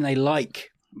 I don't think they like.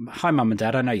 Hi, Mum and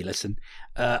Dad. I know you listen.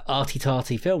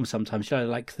 Arty-tarty films sometimes. You know,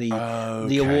 like the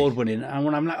award-winning. And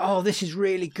when I'm like, oh, this is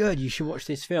really good. You should watch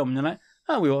this film. And they're like,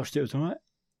 oh, we watched it. It was all right.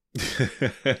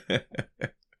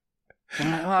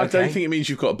 Like, oh, okay. I don't think it means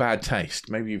you've got bad taste.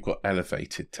 Maybe you've got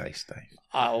elevated taste, Dave.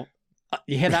 Oh,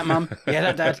 you hear that, Mum? You hear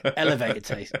that, Dad? Elevated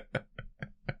taste.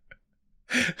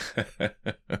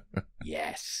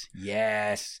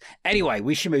 Yes. Anyway,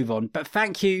 we should move on. But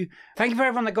thank you for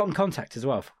everyone that got in contact as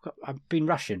well. I've been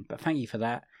rushing, but thank you for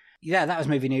that. Yeah, that was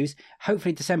movie news.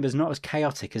 Hopefully December's not as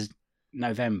chaotic as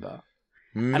November.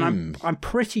 And I'm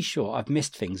pretty sure I've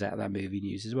missed things out of that movie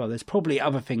news as well. There's probably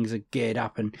other things that are geared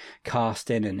up and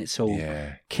cast in, and it's all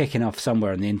kicking off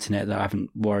somewhere on the internet that I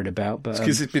haven't worried about. But it's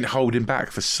because it's been holding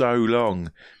back for so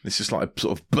long. It's just like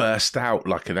sort of burst out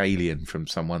like an alien from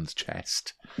someone's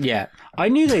chest. Yeah, I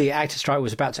knew the actor strike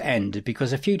was about to end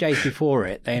because a few days before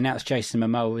it, they announced Jason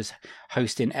Momoa was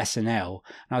hosting SNL,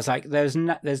 and I was like, "There's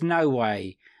no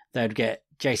way they'd get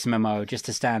Jason Momoa just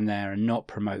to stand there and not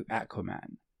promote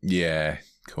Aquaman." Yeah,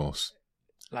 of course.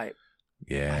 Like,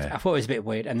 yeah, I thought it was a bit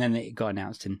weird, and then it got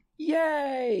announced, and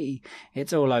yay,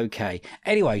 it's all okay.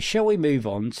 Anyway, shall we move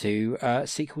on to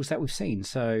sequels that we've seen?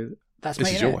 So that's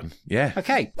this is your one, yeah.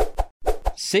 Okay,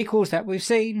 sequels that we've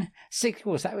seen. Na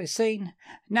sequels that we've seen.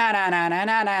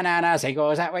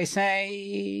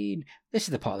 This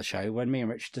is the part of the show when me and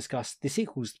Rich discuss the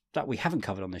sequels that we haven't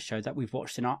covered on this show that we've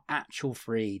watched in our actual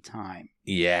free time.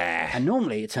 Yeah, and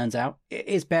normally it turns out it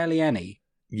is barely any.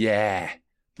 Yeah,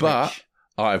 but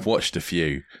I've watched a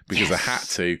few because I had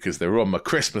to, because they were on my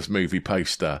Christmas movie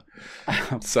poster.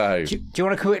 So, do you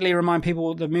want to quickly remind people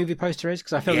what the movie poster is?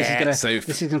 Because I feel this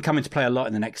is going to come into play a lot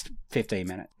in the next 15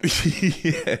 minutes.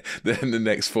 Yeah, in the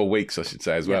next 4 weeks, I should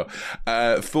say as well.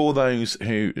 For those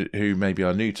who maybe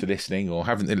are new to listening or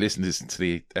haven't listened to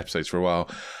the episodes for a while,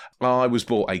 I was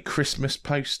bought a Christmas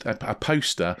a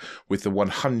poster with the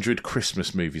 100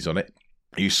 Christmas movies on it.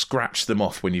 You scratch them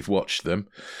off when you've watched them.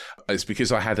 It's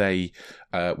because I had a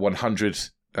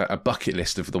bucket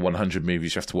list of the 100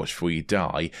 movies you have to watch before you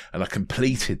die, and I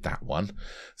completed that one.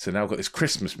 So now I've got this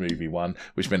Christmas movie one,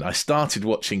 which meant I started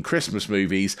watching Christmas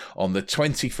movies on the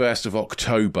 21st of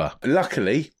October.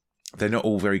 Luckily, they're not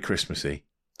all very Christmassy.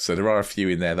 So there are a few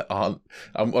in there that aren't.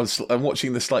 I'm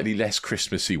watching the slightly less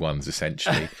Christmassy ones,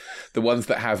 essentially. The ones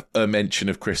that have a mention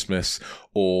of Christmas,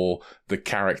 or the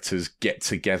characters get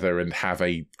together and have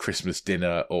a Christmas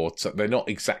dinner, or they're not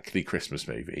exactly Christmas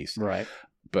movies. Right.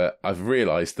 But I've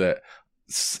realised that,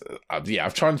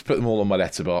 I've tried to put them all on my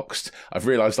Letterboxd. I've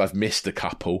realised I've missed a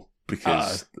couple.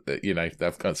 Because,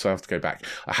 so I have to go back.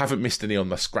 I haven't missed any on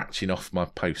the scratching off my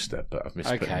poster, but I've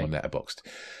missed putting them on Letterboxd.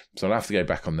 So I'll have to go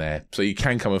back on there. So you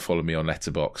can come and follow me on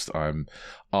Letterboxd. I'm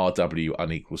RW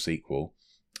Unequal Sequel.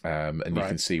 And you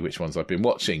can see which ones I've been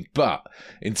watching. But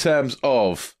in terms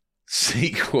of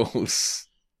sequels,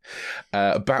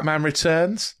 Batman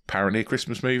Returns, apparently a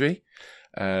Christmas movie.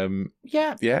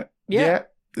 Yeah.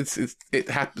 It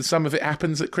happens. Some of it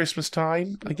happens at Christmas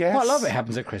time, I guess. Quite a lot of it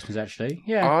happens at Christmas, actually.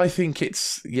 Yeah, I think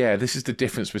this is the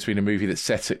difference between a movie that's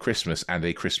set at Christmas and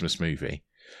a Christmas movie.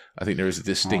 I think there is a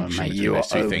distinction between those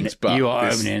two things. But you are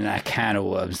opening a can of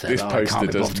worms. This poster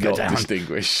does not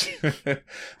distinguish.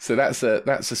 So that's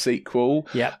a sequel.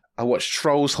 Yeah. I watched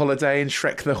Trolls Holiday and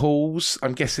Shrek the Halls.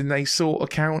 I'm guessing they sort of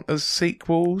count as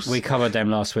sequels. We covered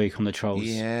them last week on the Trolls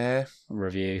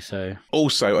review. So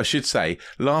also, I should say,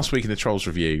 last week in the Trolls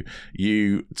review,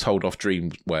 you told off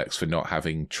DreamWorks for not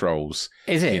having Trolls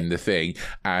in the thing.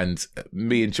 And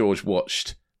me and George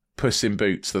watched Puss in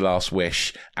Boots, The Last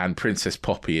Wish, and Princess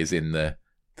Poppy is in the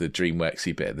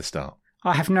DreamWorksy bit at the start.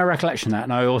 I have no recollection of that,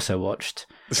 and I also watched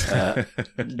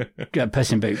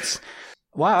Puss in Boots.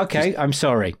 Wow, okay, I'm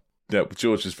sorry. No,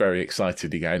 George was very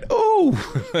excited. He going, "Oh,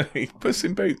 Puss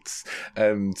in Boots,"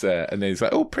 and then he's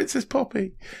like, "Oh, Princess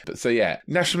Poppy." But so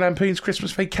National Lampoon's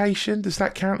Christmas Vacation. Does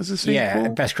that count as a sequel? Yeah,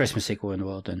 best Christmas sequel in the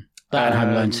world. Then that and Home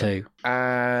Alone 2.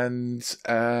 And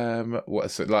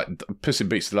what's it like? Puss in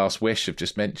Boots: The Last Wish. I've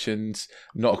just mentioned.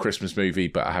 Not a Christmas movie,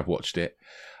 but I have watched it.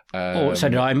 So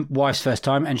did I. Wife's first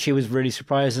time, and she was really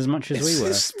surprised as much as we were.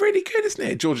 It's really good, isn't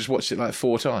it? George has watched it like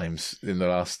 4 times in the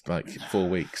last 4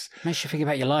 weeks. Makes you think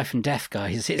about your life and death,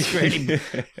 guys. It's really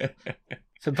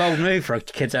it's a bold move for a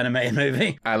kids' animated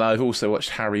movie. And I've also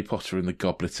watched Harry Potter and the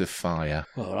Goblet of Fire.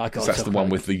 Well, that's the one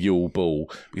with the Yule Ball.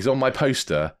 Because on my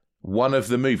poster, one of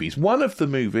the movies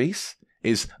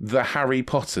is the Harry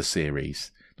Potter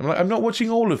series. I'm like, I'm not watching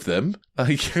all of them.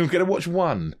 I'm going to watch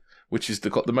one which is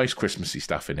got the most Christmassy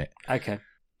stuff in it. Okay.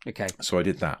 So I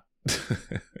did that.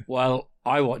 Well,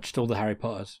 I watched all the Harry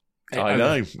Potters. I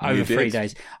know. Over 3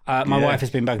 days. My wife has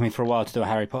been bugging me for a while to do a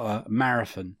Harry Potter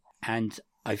marathon. And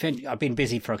I've been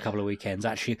busy for a couple of weekends.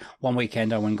 Actually, one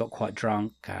weekend I went and got quite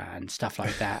drunk and stuff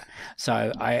like that.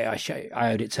 So I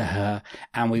owed it to her.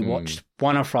 And we watched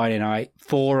 1 on Friday night,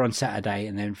 4 on Saturday,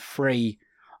 and then 3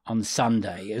 on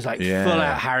Sunday. It was like full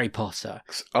out Harry Potter.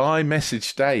 I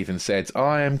messaged Dave and said,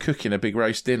 I am cooking a big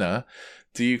roast dinner.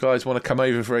 Do you guys want to come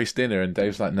over for roast dinner? And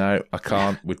Dave's like, no, I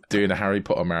can't. We're doing a Harry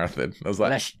Potter marathon. I was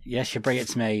like, yes, you bring it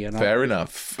to me. And fair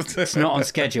enough. It's not on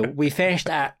schedule. We finished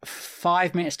at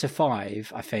 5 minutes to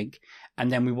 5, I think.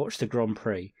 And then we watched the Grand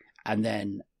Prix. And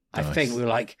then I think we were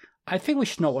like, I think we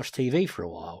should not watch TV for a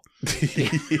while.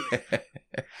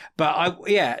 But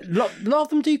a lot of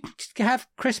them do have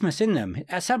Christmas in them.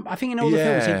 I think in all the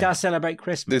films it does celebrate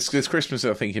Christmas. There's Christmas,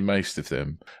 I think, in most of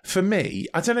them. For me,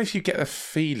 I don't know if you get the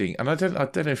feeling, and I don't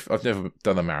know if I've never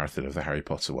done a marathon of the Harry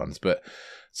Potter ones, but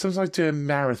sometimes I do a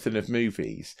marathon of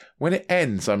movies. When it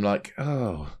ends, I'm like,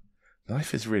 oh,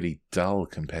 life is really dull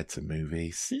compared to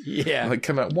movies. Yeah. Like,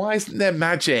 come on, why isn't there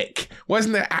magic? Why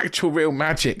isn't there actual real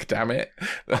magic, damn it?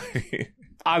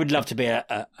 I would love to be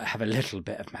have a little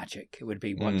bit of magic. It would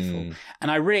be wonderful.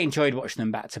 And I really enjoyed watching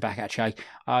them back to back, actually.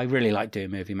 I really like doing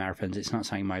movie marathons. It's not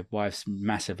something my wife's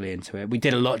massively into it. We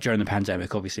did a lot during the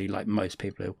pandemic, obviously, like most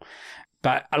people do.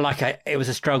 But it was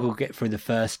a struggle to get through the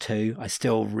first 2. I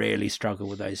still really struggle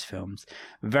with those films.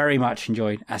 Very much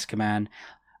enjoyed Azkaban.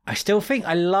 I still think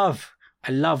I love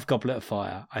Goblet of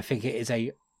Fire. I think it is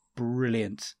a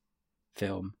brilliant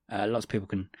film. Lots of people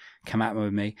can come at me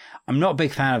with me. I'm not a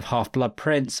big fan of Half-Blood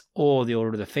Prince or The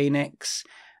Order of the Phoenix.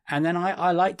 And then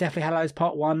I like Deathly Hallows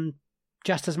Part 1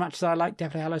 just as much as I like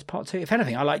Deathly Hallows Part 2. If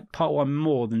anything, I like Part 1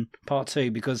 more than Part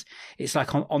 2 because it's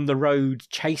like on the road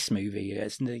chase movie.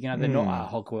 It's, they're not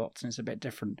at Hogwarts and it's a bit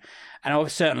different.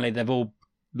 And certainly they've all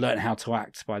learned how to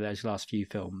act by those last few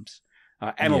films.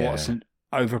 Emma Watson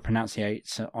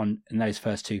over-pronunciates in those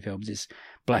first 2 films.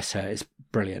 Bless her, it's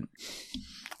brilliant.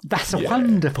 That's a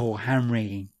wonderful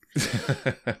handwriting.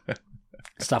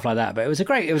 Stuff like that. But it was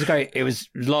great. It was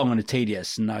long and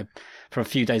tedious. And for a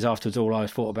few days afterwards, all I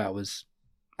thought about was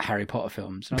Harry Potter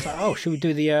films. And I was like, oh, should we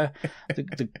do the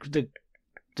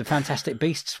Fantastic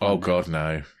Beasts one? Oh, God,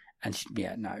 no. And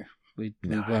no. We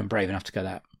weren't brave enough to go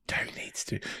that. Don't need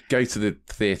to go to the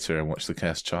theatre and watch The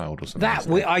Cursed Child or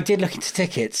something. I did look into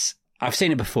tickets. I've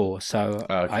seen it before. So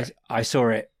I saw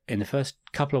it in the first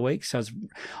couple of weeks.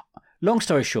 Long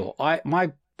story short,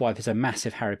 my wife is a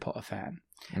massive Harry Potter fan.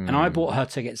 And I bought her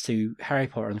tickets to Harry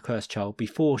Potter and the Cursed Child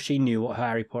before she knew what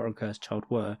Harry Potter and Cursed Child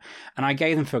were. And I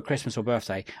gave them for Christmas or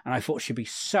birthday, and I thought she'd be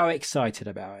so excited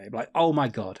about it. Like, oh my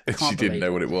God. She didn't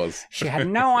know what it was. She had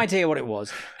no idea what it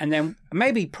was. And then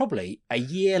probably a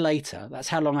year later, that's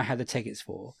how long I had the tickets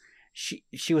for,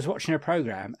 she was watching a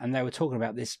program and they were talking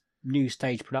about this new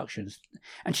stage productions.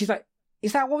 And she's like,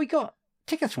 is that what we got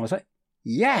tickets from? I was like,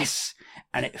 yes.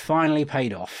 And it finally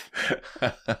paid off.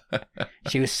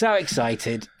 She was so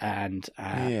excited and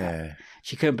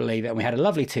she couldn't believe it. And we had a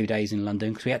lovely 2 days in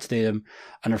London because we had to do them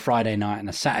on a Friday night and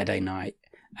a Saturday night.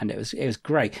 And it was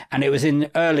great. And it was in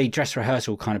early dress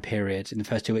rehearsal kind of period in the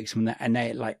first 2 weeks and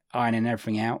they're like ironing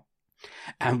everything out.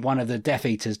 And one of the Death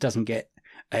Eaters doesn't get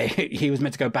he was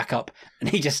meant to go back up and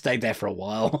he just stayed there for a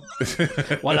while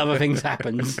while other things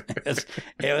happened.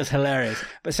 It was hilarious.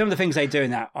 But some of the things they do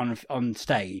in that on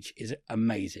stage is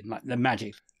amazing, like the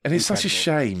magic. And it's such a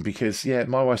shame because,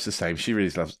 my wife's the same. She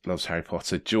really loves Harry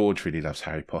Potter. George really loves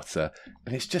Harry Potter.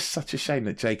 And it's just such a shame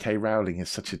that J.K. Rowling is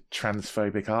such a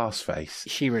transphobic arseface.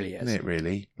 She really is. Isn't it,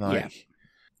 really?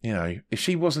 If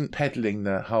she wasn't peddling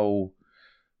the whole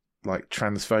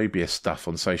transphobia stuff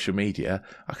on social media,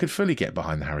 I could fully get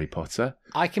behind Harry Potter.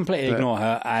 I completely ignore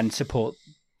her and support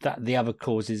the other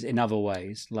causes in other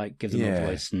ways, like give them a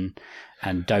voice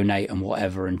and donate and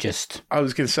whatever, and just... I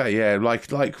was going to say,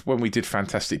 like when we did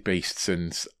Fantastic Beasts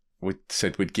and we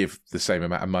said we'd give the same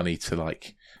amount of money to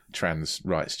trans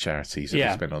rights charities that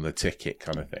we spent on the ticket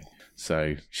kind of thing.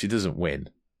 So she doesn't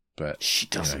win. But she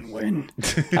doesn't win.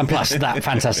 And plus, that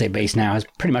Fantastic Beast now has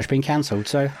pretty much been cancelled.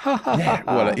 So,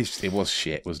 well, it was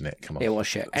shit, wasn't it? Come on, it was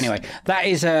shit. Anyway, that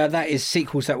is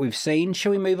sequels that we've seen.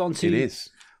 Shall we move on to? It is.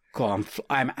 God,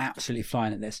 I'm absolutely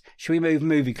flying at this. Shall we move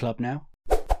Movie Club now?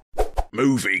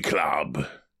 Movie Club.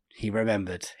 He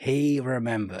remembered.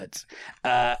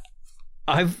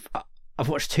 I've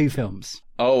watched 2 films.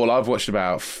 Oh, well, I've watched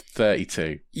about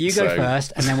 32. You go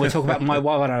first, and then we'll talk about my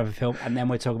one other film, and then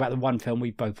we'll talk about the one film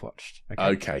we both watched.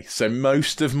 Okay, so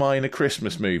most of mine are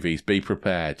Christmas movies. Be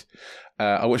prepared.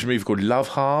 I watched a movie called Love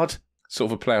Hard,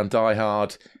 sort of a play on Die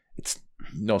Hard. It's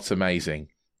not amazing.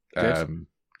 Good.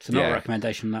 So not a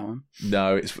recommendation on that one.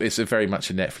 No, it's a very much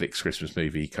a Netflix Christmas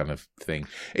movie kind of thing.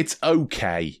 It's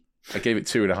okay. I gave it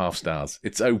 2.5 stars.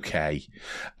 It's okay.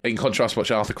 In contrast,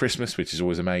 watch Arthur Christmas, which is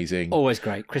always amazing. Always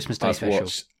great. Christmas Day I've special.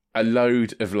 watched a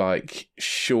load of like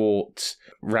short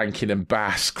Rankin and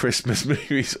Bass Christmas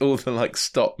movies, all the like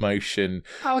stop motion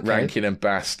Rankin and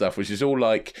Bass stuff, which is all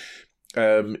like,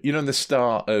 in the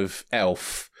start of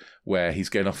Elf, where he's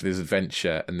going off on his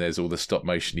adventure and there's all the stop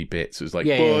motiony bits. It was like,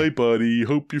 bye, buddy.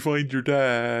 Hope you find your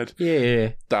dad.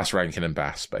 Yeah. That's Rankin and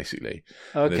Bass, basically.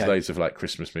 Okay. And there's loads of like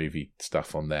Christmas movie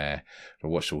stuff on there. I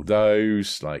watched all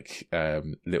those, like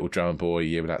Little Drummer Boy,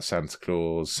 Year Without Santa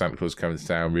Claus Coming to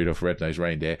Town, Rudolph the Red-Nosed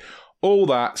Reindeer, all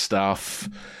that stuff.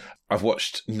 I've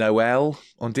watched Noel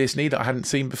on Disney that I hadn't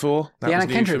seen before. That the was Anna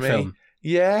new Kendrick for me. film.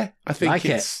 Yeah, I think like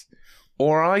it's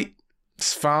all right.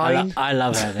 It's fine. I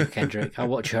love Anna Kendrick. I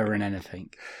watch her in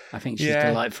anything. I think she's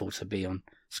delightful to be on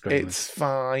screen. It's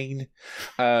fine.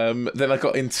 Then I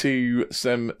got into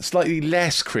some slightly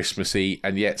less Christmassy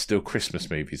and yet still Christmas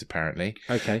movies, apparently.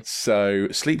 Okay. So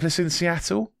Sleepless in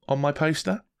Seattle on my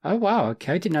poster. Oh, wow.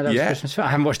 Okay. Didn't know that was a Christmas film. I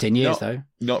haven't watched it in years, though.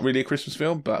 Not really a Christmas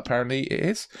film, but apparently it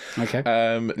is. Okay.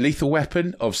 Lethal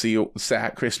Weapon, obviously set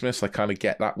at Christmas. I kind of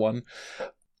get that one.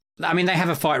 I mean, they have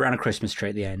a fight around a Christmas tree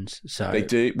at the end. So they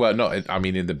do. Well, not. I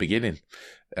mean, in the beginning,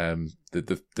 they do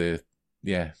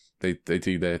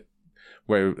the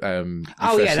where.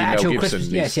 The actual Christmas.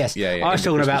 Yes. Yeah. I was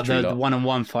talking about the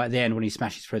one-on-one fight at the end when he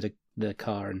smashes through the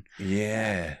car and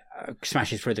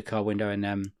smashes through the car window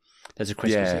and there's a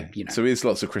Christmas. So there's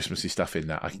lots of Christmassy stuff in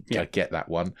that. I get that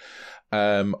one.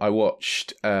 I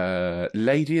watched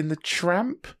Lady and the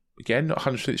Tramp. Again, not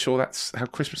 100% sure that's how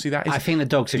Christmassy that is. I think the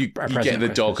dog's you get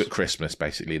the dog at Christmas,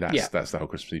 basically. That's the whole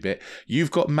Christmassy bit. You've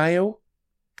Got Mail.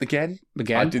 Again,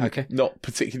 not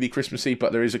particularly Christmassy,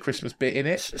 but there is a Christmas bit in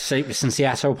it. Sleepless in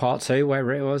Seattle Part 2,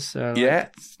 wherever it was. I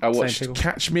watched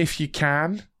Catch Me If You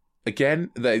Can.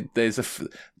 Again, there's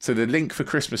so the link for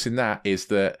Christmas in that is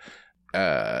that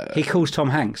he calls Tom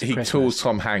Hanks. He calls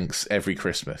Tom Hanks every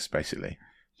Christmas, basically.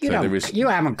 You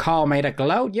haven't called me to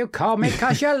gloat. You called me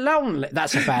because you're lonely.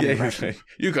 That's a bad impression.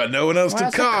 You got no one else to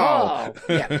call.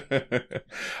 Yeah.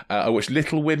 I watched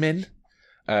Little Women.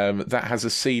 That has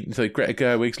a scene. So Greta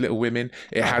Gerwig's Little Women.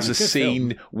 It has a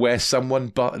scene where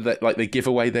someone they give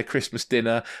away their Christmas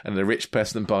dinner, and the rich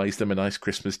person buys them a nice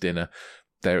Christmas dinner.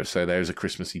 There's a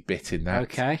Christmassy bit in that.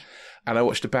 Okay. And I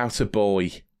watched About a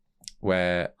Boy,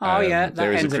 where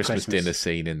there is a Christmas dinner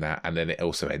scene in that, and then it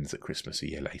also ends at Christmas a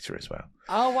year later as well.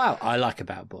 Oh, wow. I like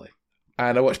About a Boy.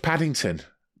 And I watched Paddington.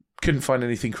 Couldn't find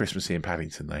anything Christmassy in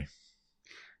Paddington, though.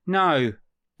 No,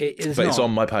 it is But it's on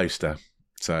my poster,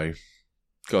 so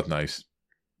God knows.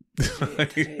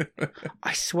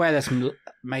 I swear there's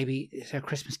maybe is there a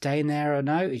Christmas Day in there or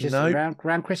no? It's just around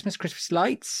Christmas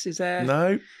lights? Is there?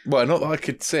 No. Well, not that I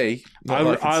could see. I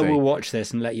will watch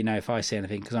this and let you know if I see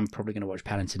anything, because I'm probably going to watch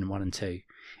Paddington 1 and 2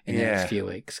 in the next few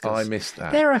weeks. I missed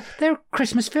that. They're a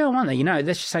Christmas film, aren't they?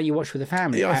 That's just how you watch with the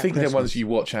family. Yeah, I think they're ones you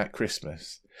watch at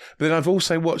Christmas. But then I've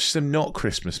also watched some not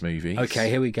Christmas movies. Okay,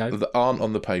 here we go. That aren't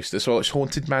on the poster. So I watched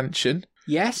Haunted Mansion.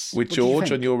 Yes, with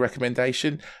George on your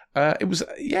recommendation. It was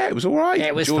all right.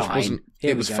 It was George fine.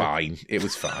 It was fine. It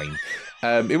was fine.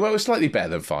 It was slightly better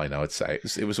than fine, I would say.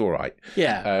 It was all right.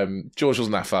 Yeah. George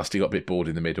wasn't that fast. He got a bit bored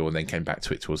in the middle and then came back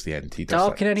to it towards the end. He does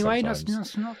dark in any way? Not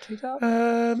too dark.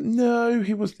 No,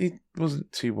 he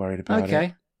wasn't too worried about it.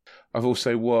 Okay. I've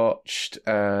also watched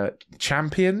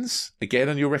Champions, again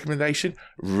on your recommendation.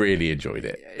 Really enjoyed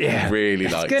it. Yeah. Really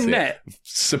liked good, it. Isn't it?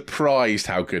 Surprised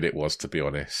how good it was, to be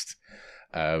honest.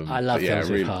 I love films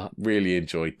with heart. Really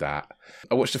enjoyed that.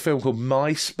 I watched a film called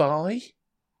My Spy.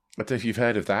 I don't know if you've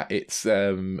heard of that. It's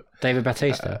David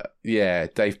Bautista.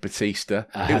 Dave Bautista.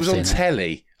 It was on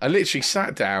telly. I literally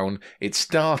sat down. It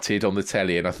started on the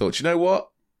telly, and I thought, you know what?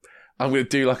 I'm going to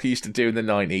do like I used to do in the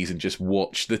 90s and just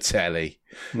watch the telly.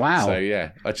 Wow. So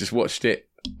yeah, I just watched it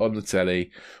on the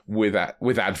telly with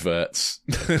adverts.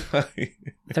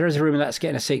 There is a rumour that's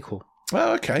getting a sequel.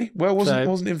 Oh, okay. Well, it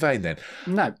wasn't in vain then.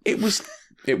 No, it was fine.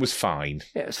 It was fine.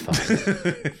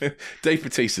 Dave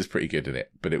Bautista's pretty good in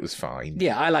it, but it was fine.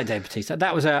 Yeah, I like Dave Bautista.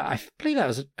 I believe that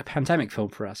was a pandemic film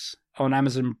for us on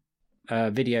Amazon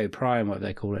Video Prime, what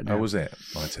they call it now. Oh, was it?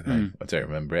 I don't know. I don't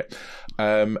remember it.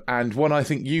 And one I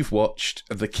think you've watched,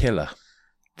 The Killer.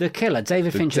 The Killer,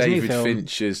 David Fincher's new film. David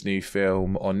Fincher's new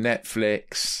film on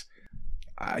Netflix.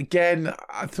 Again,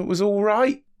 I thought it was all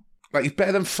right. Like, it's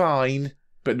better than fine,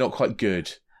 but not quite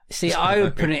good. See, I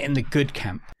would put it in the good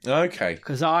camp. Okay.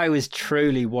 Because I was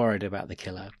truly worried about The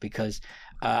Killer, because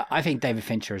I think David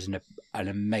Fincher is an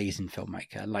amazing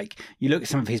filmmaker. Like, you look at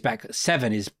some of his back,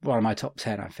 Seven is one of my top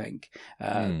 10, I think.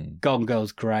 Golden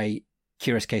Girl's great.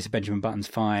 Curious Case of Benjamin Button's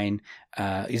fine.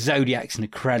 Zodiac's an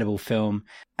incredible film.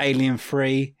 Alien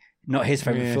 3, not his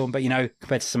favourite film, but, you know,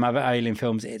 compared to some other Alien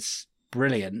films, it's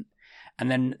brilliant. And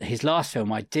then his last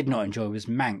film I did not enjoy was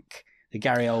Mank, the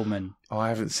Gary Oldman. Oh, I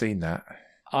haven't seen that.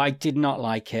 I did not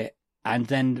like it. And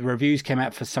then the reviews came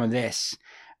out for some of this,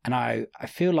 and I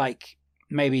feel like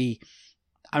maybe...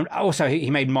 Also, he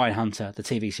made Mindhunter, the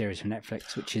TV series from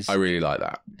Netflix, which is... I really like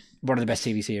that. One of the best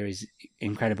TV series,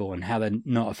 incredible, and how they're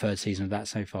not a third season of that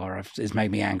so far has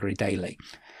made me angry daily.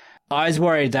 I was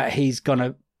worried that he's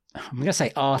gonna... I'm going to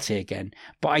say arty again,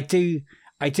 but I do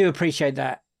appreciate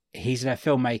that he's a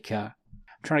filmmaker.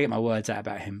 I'm trying to get my words out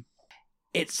about him.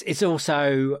 It's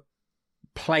also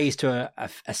plays to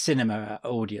a cinema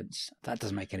audience. That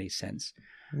doesn't make any sense.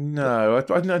 No,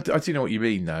 I do know what you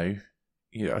mean, though.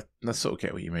 Yeah, I sort of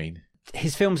get what you mean.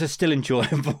 His films are still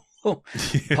enjoyable,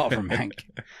 apart from Hank.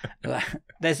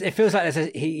 It feels like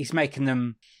he's making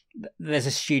them. There's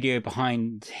a studio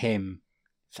behind him.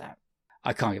 So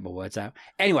I can't get my words out.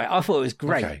 Anyway, I thought it was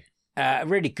great. Okay.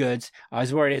 Really good. I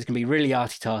was worried it was going to be really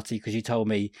arty-tarty because you told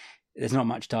me there's not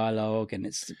much dialogue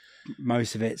and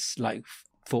most of it's like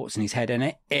thoughts in his head. And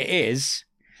it is.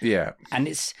 Yeah. And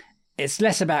it's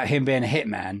less about him being a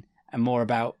hitman and more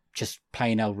about just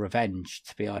plain old revenge,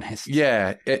 to be honest.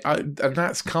 Yeah, and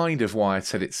that's kind of why I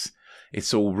said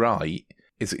it's all right.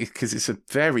 It's because it's a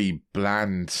very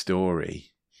bland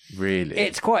story, really.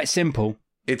 It's quite simple.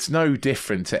 It's no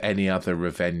different to any other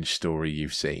revenge story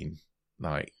you've seen.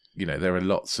 Like, you know, there are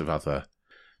lots of other,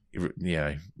 you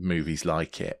know, movies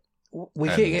like it. We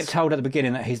get told at the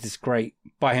beginning that he's this great,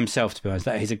 by himself to be honest,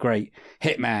 that he's a great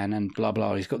hitman and blah,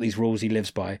 blah. He's got these rules he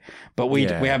lives by. But we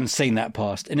haven't seen that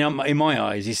past. And in my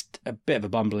eyes, he's a bit of a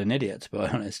bumbling idiot, to be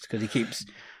honest, because he keeps...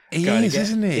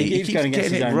 isn't he? He keeps going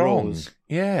against his own wrong. rules.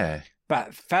 Yeah.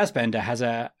 But Fassbender has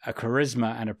a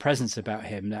charisma and a presence about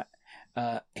him that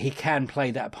he can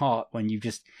play that part when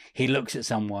he looks at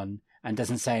someone and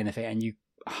doesn't say anything and you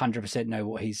 100% know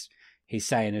what he's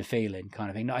saying and feeling, kind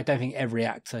of thing. I don't think every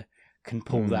actor can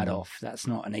pull that off. That's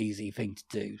not an easy thing to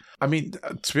do. I mean,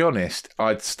 to be honest,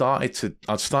 I'd started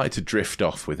to drift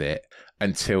off with it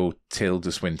until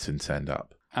Tilda Swinton turned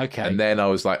up. Okay. And then I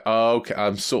was like, oh, okay,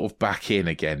 I'm sort of back in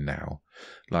again now.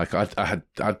 Like I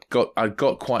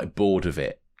got quite bored of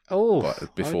it. Oh,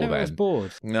 before then. I was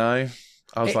bored. No.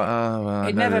 I was well,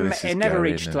 it never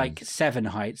reached like Seven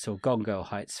heights or Gone Girl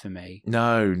heights for me.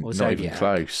 No, not even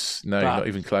close. No, not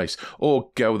even close. Or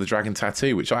Girl with the Dragon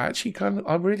Tattoo, which I actually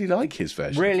I really like his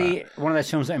version. Really, one of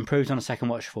those films that improved on a second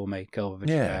watch for me. Girl with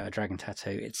a Dragon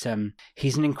Tattoo. It's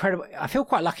he's an incredible. I feel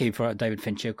quite lucky for David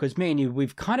Fincher because me and you,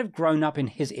 we've kind of grown up in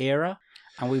his era,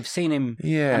 and we've seen him.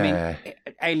 Yeah. I mean,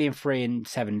 Alien 3 and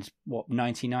 7 is what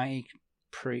 1990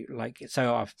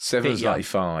 7 was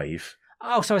 95.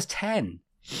 Oh, so I was 10.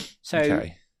 So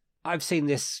okay. I've seen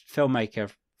this filmmaker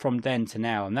from then to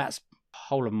now, and that's the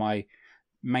whole of my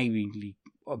maybe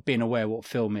being aware what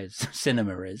film is,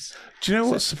 cinema is. Do you know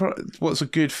what's a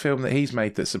good film that he's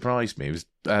made that surprised me? It was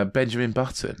Benjamin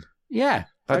Button. Yeah.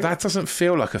 That doesn't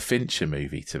feel like a Fincher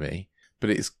movie to me,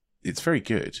 but it's very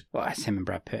good. Well, it's him and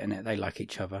Brad Pitt in it. They like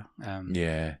each other.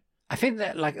 Yeah. I think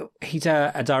that like he's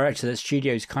a director that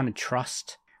studios kind of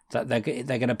trust that they're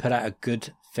going to put out a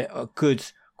good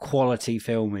quality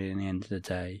film in the end of the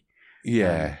day.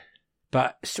 Yeah.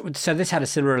 But so this had a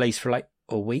cinema release for like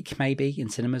a week maybe in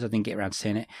cinemas. I didn't get around to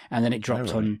seeing it, and then it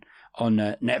dropped on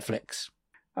Netflix.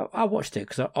 I watched it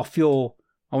because off your,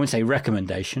 I wouldn't say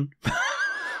recommendation,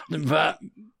 but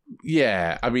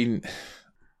yeah, I mean,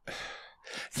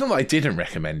 it's not that I didn't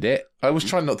recommend it. I was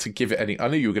trying not to give it any. I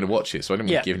knew you were going to watch it, so I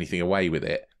didn't want to give anything away with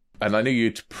it. And I knew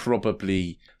you'd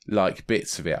probably like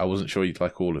bits of it. I wasn't sure you'd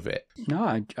like all of it.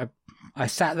 No, I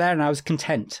sat there and I was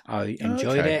content. I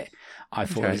enjoyed it. I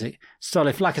thought it was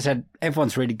solid. Like I said,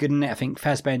 everyone's really good in it. I think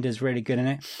Fassbender's really good in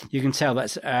it. You can tell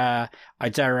that's a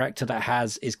director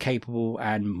that is capable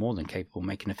and more than capable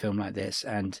making a film like this,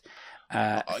 and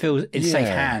feels in safe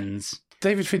hands.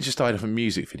 David Fincher started off in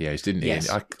music videos, didn't he? Yes.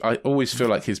 And I always feel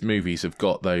like his movies have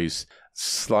got those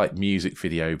slight music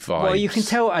video vibes. Well, you can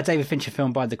tell a David Fincher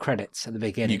film by the credits at the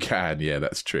beginning. You can, yeah,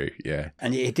 that's true, yeah.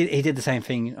 And he did the same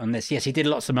thing on this. Yes, he did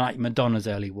lots of like Madonna's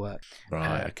early work,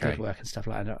 right? Okay, good work and stuff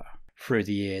like that through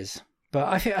the years. But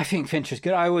I think Fincher's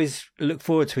good. I always look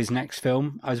forward to his next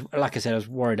film. I was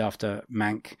worried after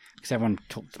Mank because everyone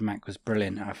talked Mank was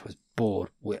brilliant. I was bored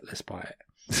witless by it.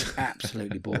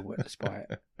 Absolutely bored witless by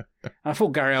it. And I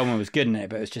thought Gary Oldman was good in it,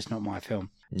 but it's just not my film.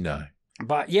 No.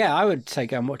 But yeah, I would say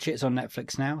go and watch it. It's on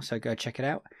Netflix now, so go check it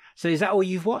out. So is that all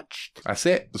you've watched? That's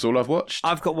it. That's all I've watched.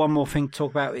 I've got one more thing to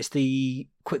talk about. I'm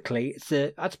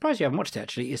surprised you haven't watched it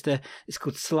actually. It's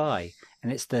called Sly,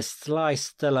 and it's the Sly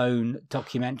Stallone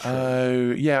documentary.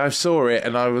 Oh, yeah, I saw it,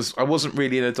 and I wasn't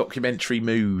really in a documentary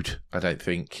mood, I don't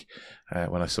think,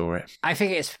 when I saw it. I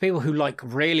think it's for people who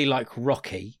really like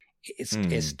Rocky.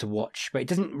 It's to watch, but it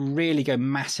doesn't really go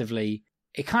massively.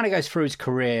 It kind of goes through his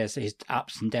career, so his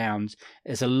ups and downs.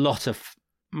 There's a lot of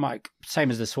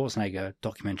same as the Schwarzenegger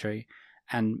documentary,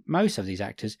 and most of these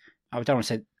actors, I don't want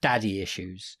to say daddy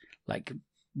issues, like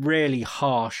really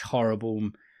harsh, horrible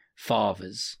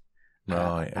fathers.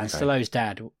 Right. Okay. And Stallone's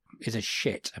dad is a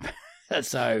shit.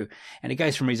 And it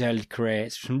goes from his early career.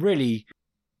 It's some really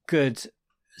good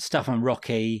stuff on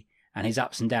Rocky and his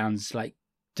ups and downs, like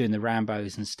doing the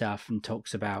Rambos and stuff, and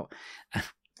talks about.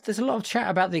 There's a lot of chat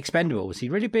about the Expendables. He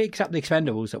really bigs up the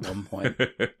Expendables at one point.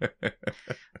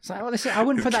 It's like, I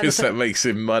wouldn't put that. Because that makes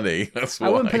him money. That's why. I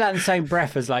wouldn't put that in the same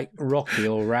breath as like Rocky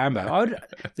or Rambo.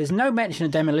 There's no mention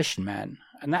of Demolition Man,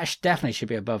 and that definitely should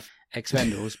be above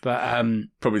Expendables. But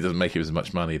probably doesn't make him as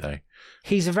much money though.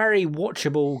 He's a very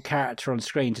watchable character on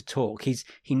screen to talk.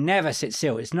 He never sits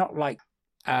still. It's not like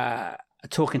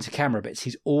talking to camera bits.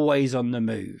 He's always on the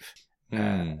move.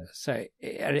 So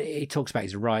he talks about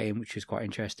his writing, which is quite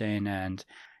interesting, and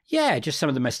just some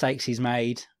of the mistakes he's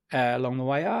made along the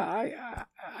way.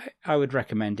 I would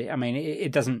recommend it. I mean,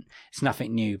 it's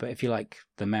nothing new, but if you like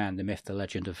the man, the myth, the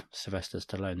legend of Sylvester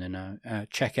Stallone, then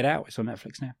check it out. It's on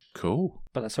Netflix now. Cool.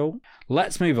 But that's all.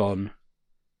 Let's move on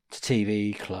to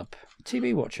TV Club.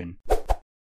 TV watching.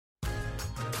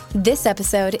 This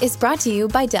episode is brought to you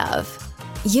by Dove.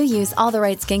 You use all the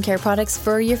right skincare products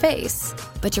for your face,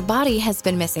 but your body has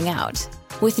been missing out.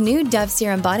 With new Dove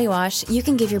Serum Body Wash, you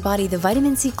can give your body the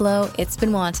vitamin C glow it's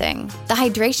been wanting, the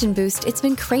hydration boost it's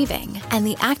been craving, and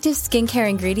the active skincare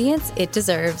ingredients it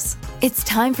deserves. It's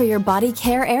time for your body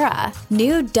care era.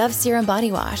 New Dove Serum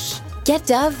Body Wash. Get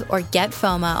Dove or get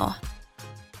FOMO.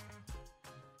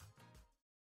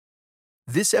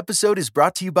 This episode is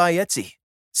brought to you by Etsy.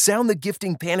 Sound the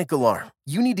gifting panic alarm.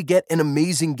 You need to get an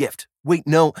amazing gift. Wait,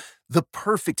 no, the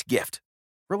perfect gift.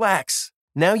 Relax.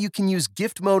 Now you can use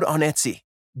gift mode on Etsy.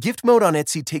 Gift mode on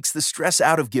Etsy takes the stress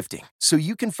out of gifting, so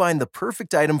you can find the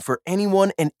perfect item for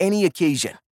anyone and any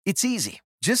occasion. It's easy.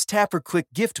 Just tap or click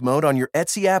gift mode on your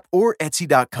Etsy app or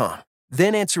Etsy.com.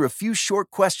 Then answer a few short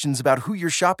questions about who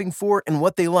you're shopping for and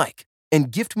what they like.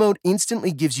 And gift mode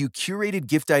instantly gives you curated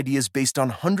gift ideas based on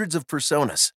hundreds of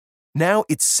personas. Now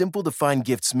it's simple to find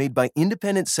gifts made by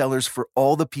independent sellers for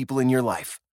all the people in your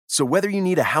life. So whether you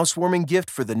need a housewarming gift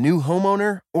for the new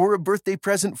homeowner or a birthday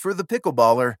present for the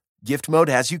pickleballer, Gift Mode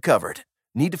has you covered.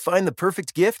 Need to find the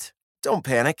perfect gift? Don't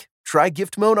panic. Try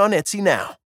Gift Mode on Etsy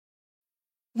now.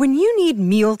 When you need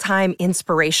mealtime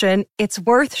inspiration, it's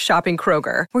worth shopping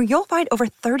Kroger, where you'll find over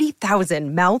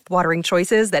 30,000 mouth-watering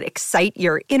choices that excite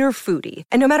your inner foodie.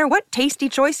 And no matter what tasty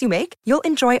choice you make, you'll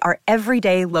enjoy our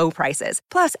everyday low prices,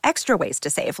 plus extra ways to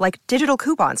save, like digital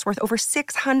coupons worth over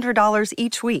 $600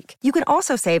 each week. You can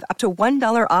also save up to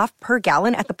 $1 off per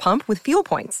gallon at the pump with fuel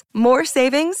points. More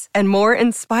savings and more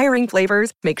inspiring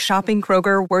flavors make shopping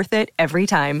Kroger worth it every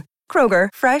time. Kroger,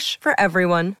 fresh for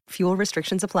everyone. Fuel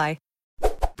restrictions apply.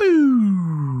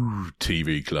 Boo!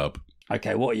 TV Club.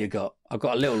 Okay, what you got? I've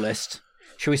got a little list.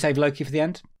 Should we save Loki for the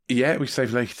end? Yeah, we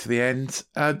save Loki to the end.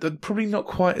 Probably not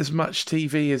quite as much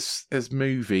TV as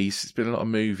movies. It's been a lot of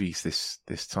movies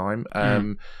this time.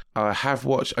 I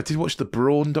did watch the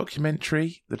Brawn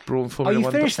documentary, the Brawn Formula 1 documentary.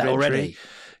 Oh, you finished that already?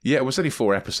 Yeah, it was only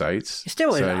 4 episodes. It's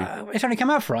still, it's only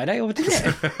come out Friday, or did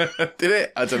it? Did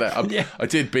it? I don't know. I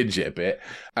did binge it a bit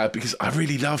because I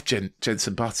really loved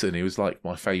Jenson Button. He was like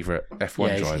my favourite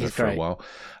F1 driver for a while.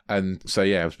 And so,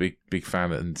 I was a big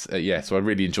fan. And so I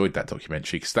really enjoyed that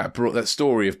documentary because that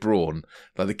story of Brawn,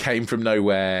 like they came from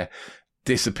nowhere,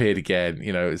 disappeared again.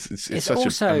 You know, it's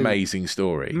such an amazing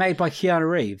story. Made by Keanu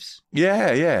Reeves.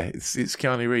 Yeah. It's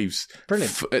Keanu Reeves.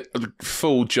 Brilliant.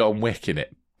 Full John Wick in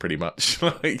it. Pretty much.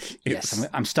 Yes,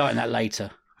 I'm starting that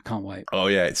later. I can't wait. Oh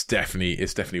yeah, it's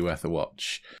definitely worth a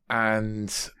watch.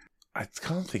 And I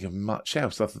can't think of much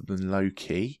else other than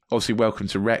Loki. Obviously, Welcome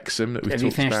to Wrexham that we've talked about.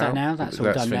 Have you finished that now? That's all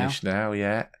done now. That's finished now,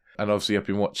 yeah. And obviously, I've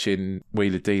been watching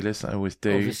Wheeler Dealers. I always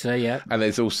do. Obviously, yeah. And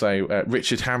there's also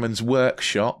Richard Hammond's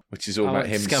Workshop, which is all about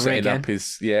him setting up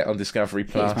his on Discovery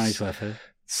Plus.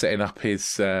 Setting up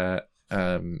his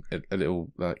a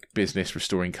little like business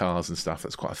restoring cars and stuff.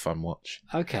 That's quite a fun watch.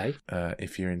 Okay.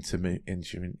 If you're into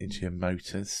your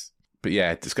motors, but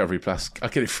yeah, Discovery Plus. I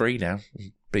get it free now.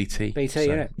 BT, so,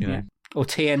 yeah, or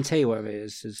TNT, whatever it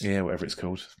is. Yeah, whatever it's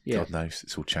called. Yeah. God knows,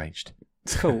 it's all changed.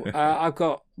 Cool. I've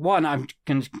got one. I'm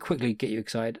going to quickly get you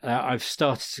excited. I've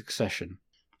started Succession.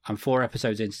 I'm 4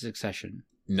 episodes into Succession.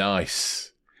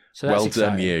 Nice. So that's well exciting.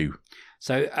 done, you.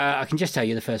 So I can just tell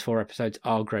you the first 4 episodes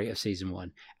are great of season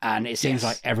 1. And it seems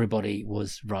like everybody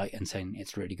was right in saying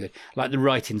it's really good. Like the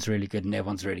writing's really good and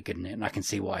everyone's really good in it. And I can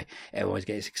see why everyone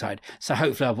gets excited. So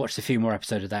hopefully I've watched a few more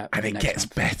episodes of that. And it gets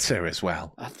better as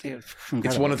well.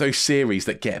 It's one of those series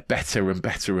that get better and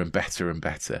better and better and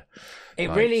better.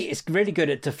 It's really good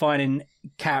at defining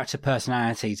character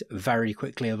personalities very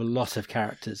quickly of a lot of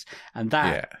characters. And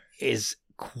that is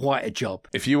quite a job.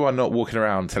 If you are not walking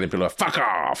around telling people fuck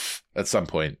off at some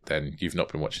point, then you've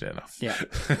not been watching it enough.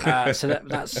 Yeah. So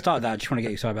that started that. I just want to get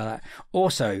you excited about that.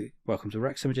 Also, Welcome to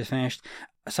Wrexham, we just finished.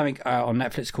 Something on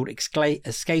Netflix called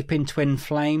Escaping Twin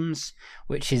Flames,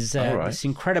 which is this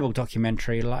incredible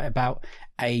documentary about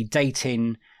a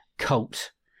dating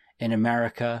cult in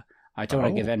America. I don't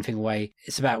want to give anything away.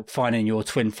 It's about finding your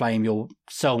twin flame, your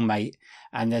soulmate,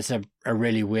 and there's a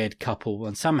really weird couple,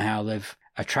 and somehow they've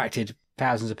attracted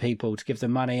thousands of people to give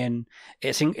them money, and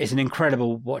it's an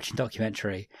incredible watching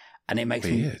documentary, and it makes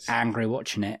me angry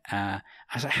watching it. I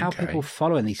was like, how are people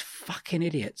following these fucking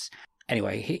idiots?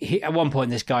 Anyway, he at one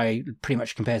point this guy pretty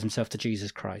much compares himself to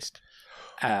Jesus Christ.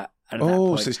 So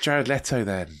it's Jared Leto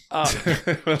then. Do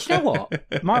you know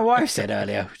what? My wife said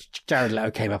earlier, Jared Leto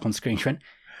came up on screen, she went,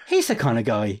 he's the kind of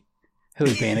guy who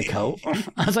would be in a cult.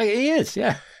 I was like, he is,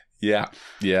 yeah. Yeah.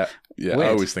 Weird. I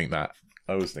always think that.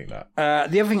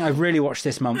 The other thing I've really watched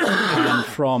this month,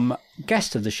 from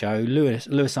guest of the show,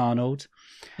 Lewis Arnold,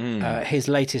 his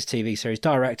latest TV series,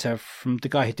 director from the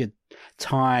guy who did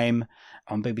Time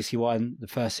on BBC One, the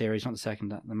first series, not the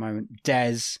second at the moment,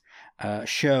 Des,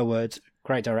 Sherwood,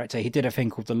 great director. He did a thing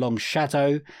called The Long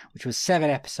Shadow, which was 7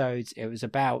 episodes. It was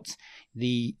about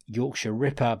the Yorkshire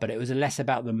Ripper, but it was less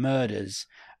about the murders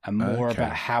and more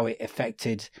about how it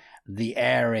affected the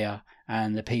area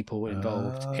and the people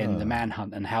involved in the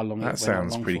manhunt and how long it went on. That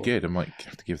sounds pretty good. I might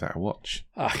have to give that a watch.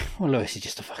 Well, Lewis is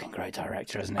just a fucking great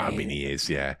director, isn't he? I mean, he is,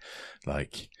 yeah.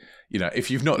 Like, if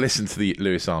you've not listened to the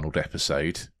Lewis Arnold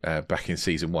episode back in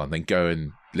season 1, then go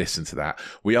and listen to that.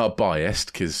 We are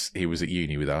biased because he was at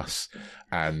uni with us,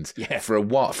 and for a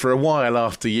while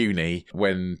after uni,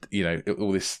 when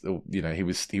all this,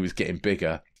 he was getting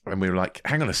bigger, and we were like,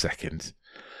 hang on a second,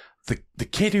 the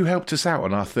kid who helped us out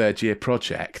on our 3rd year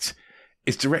project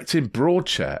is directing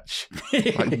Broadchurch.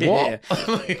 Like,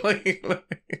 what?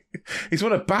 He's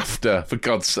won a BAFTA, for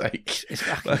God's sake. It's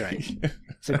fucking great.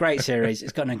 It's a great series.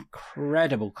 It's got an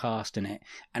incredible cast in it.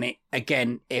 And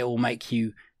it will make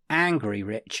you angry,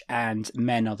 Rich, and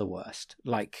men are the worst.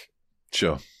 Like,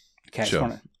 sure. Okay,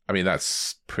 sure. I mean,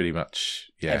 that's pretty much,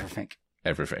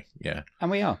 Everything, yeah. And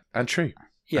we are. And true.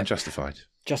 Yeah. And justified.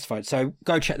 So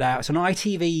go check that out. It's on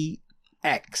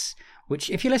ITVX, which,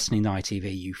 if you're listening to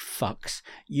ITV, you fucks,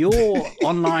 your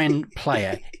online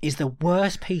player is the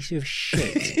worst piece of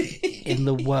shit in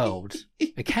the world.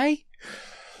 Okay?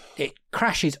 It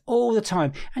crashes all the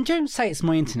time. And don't say it's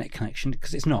my internet connection,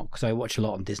 because it's not, because I watch a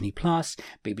lot on Disney Plus,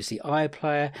 BBC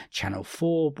iPlayer, Channel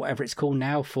 4, whatever it's called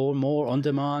now, 4 More, On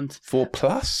Demand. 4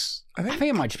 Plus? I think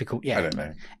it might just be called, I don't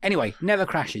know. Anyway, never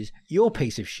crashes. Your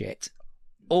piece of shit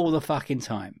all the fucking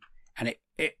time. And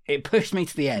it pushed me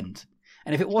to the end.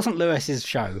 And if it wasn't Lewis's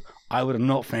show, I would have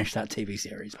not finished that TV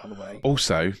series, by the way.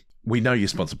 Also, we know you're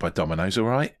sponsored by Domino's, all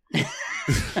right?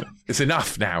 It's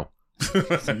enough now.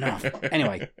 It's enough.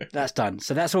 Anyway, that's done.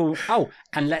 So that's all. Oh,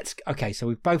 and so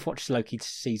we've both watched Loki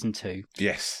season 2.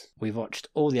 Yes. We've watched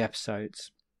all the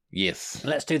episodes. Yes.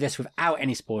 Let's do this without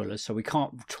any spoilers, so we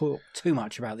can't talk too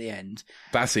much about the end.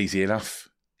 That's easy enough.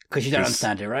 Because you don't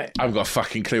understand it, right? I haven't got a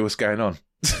fucking clue what's going on.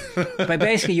 But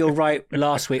basically, you're right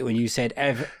last week when you said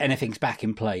anything's back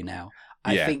in play now.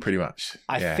 I think pretty much.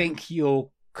 I think you're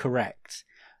correct.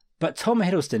 But Tom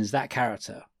Hiddleston is that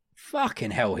character. Fucking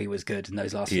hell, he was good in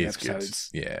those last few episodes.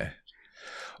 Good. Yeah.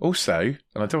 Also,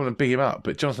 and I don't want to big him up,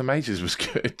 but Jonathan Majors was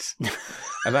good.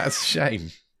 And that's a shame,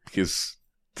 because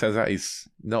it turns out he's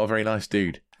not a very nice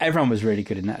dude. Everyone was really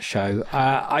good in that show.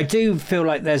 I do feel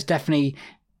like there's definitely,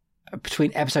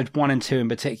 between episode 1 and 2 in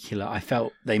particular, I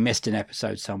felt they missed an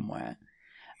episode somewhere.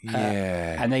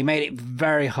 Yeah. And they made it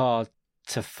very hard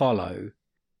to follow.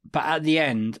 But at the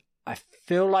end, I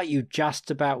feel like you just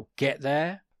about get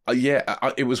there.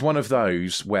 It was one of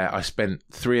those where I spent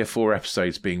 3 or 4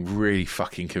 episodes being really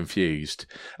fucking confused,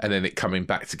 and then it coming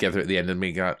back together at the end and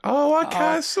me going,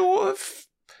 sort of.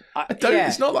 I don't.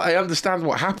 It's not that I understand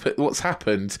what's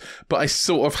happened, but I'm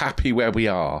sort of happy where we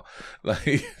are.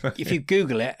 If you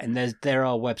Google it, and there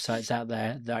are websites out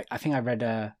there. I think I read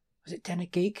was it Den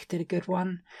of Geek did a good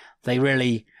one. They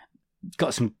really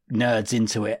got some nerds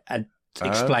into it, and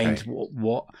explained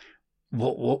what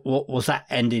was that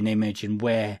ending image and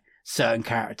where certain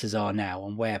characters are now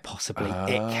and where possibly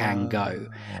it can go.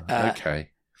 Okay.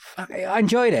 I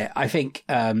enjoyed it. I think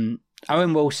Owen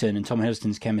Wilson and Tom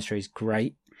Hiddleston's chemistry is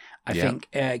great. I think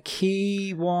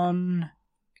key one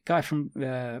guy from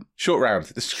Short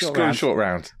Round. Short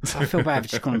Round. I feel bad for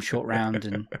just calling him Short Round,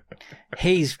 and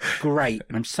he's great.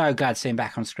 I'm so glad to see him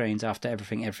back on screens after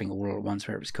everything all at once,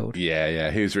 where it was called.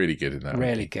 Yeah, he was really good in that.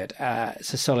 Really good.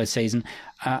 It's a solid season.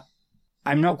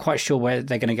 I'm not quite sure where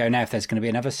they're going to go now. If there's going to be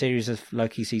another series of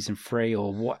Loki season 3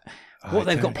 or what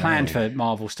they've got planned for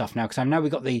Marvel stuff now. Because I know we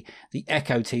got the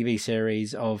Echo TV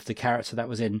series of the character that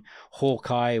was in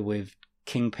Hawkeye with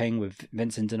Kingpin with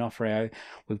Vincent D'Onofrio.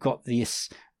 We've got this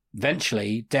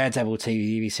eventually Daredevil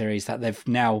TV series that they've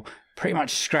now pretty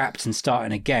much scrapped and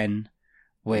starting again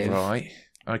with. Right.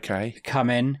 Okay.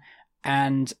 Come in,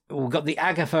 and we've got the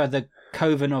Agatha, the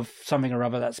Coven of something or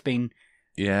other that's been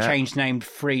changed named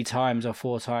 3 times or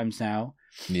 4 times now.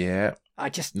 Yeah. I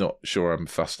just not sure I'm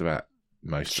fussed about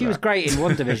most. She was great in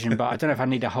WandaVision, but I don't know if I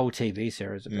need a whole TV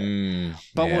series of it.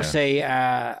 But we'll see.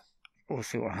 We'll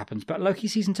see what happens. But Loki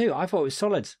season 2, I thought it was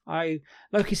solid.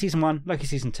 Loki season 1, Loki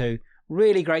season 2,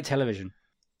 really great television.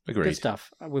 Agreed. Good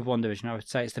stuff with WandaVision. I would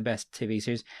say it's the best TV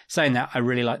series. Saying that, I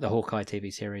really like the Hawkeye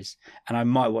TV series, and I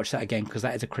might watch that again because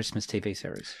that is a Christmas TV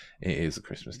series. It is a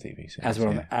Christmas TV series. As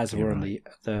we're on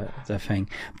the thing.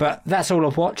 But that's all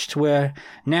I've watched. We're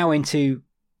now into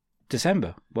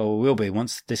December. Well, we will be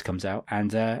once this comes out,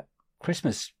 and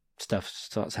Christmas stuff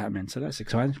starts happening, so that's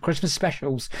exciting. Christmas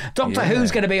specials. Doctor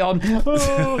Who's going to be on.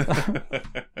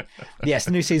 Yes,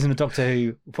 new season of Doctor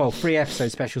Who. Well, 3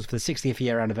 episode specials for the 60th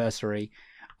year anniversary.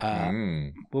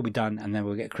 Will be done, and then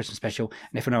we'll get a Christmas special.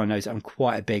 And if no one knows, I'm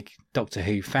quite a big Doctor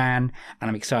Who fan, and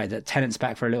I'm excited that Tennant's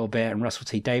back for a little bit, and Russell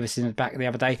T Davies is back the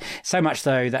other day. So much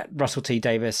so that Russell T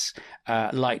Davies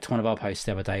liked one of our posts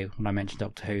the other day when I mentioned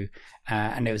Doctor Who,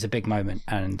 and it was a big moment.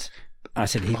 And I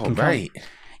said he can come.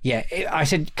 Yeah, I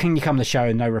said, can you come to the show?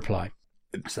 And no reply.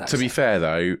 So to be fair,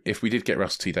 though, if we did get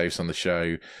Russell T Davies on the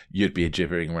show, you'd be a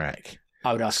gibbering wreck.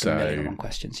 I would ask him a million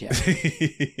questions, yeah.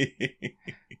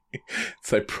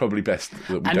 So probably best that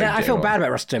we and don't I feel bad about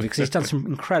Russell T because he's done some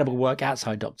incredible work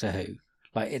outside Doctor Who,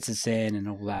 like It's a Sin and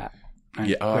all that.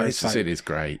 And It's a Sin is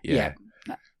great. Yeah,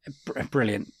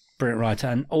 brilliant writer.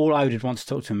 And all I would want to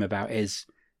talk to him about is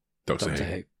Doctor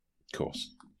Who. Of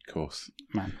course.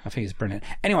 Man, I think it's brilliant.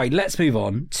 Anyway, let's move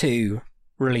on to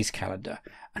release calendar.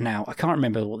 And now I can't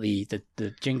remember what the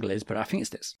jingle is, but I think it's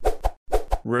this.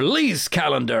 Release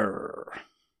calendar.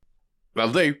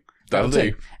 That'll do.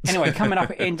 Anyway, coming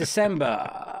up in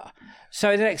December.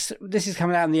 So this is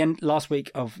coming out in the last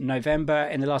week of November.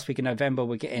 In the last week of November,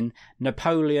 we're getting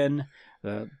Napoleon,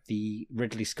 the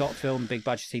Ridley Scott film, big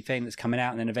budgety thing that's coming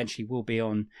out, and then eventually will be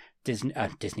on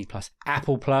Disney Plus,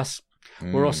 Apple Plus.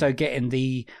 We're also getting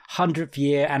the 100th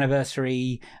year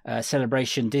anniversary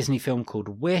celebration Disney film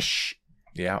called Wish.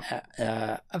 Yeah.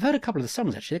 I've heard a couple of the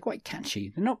songs, actually. They're quite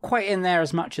catchy. They're not quite in there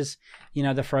as much as,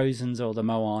 the Frozens or the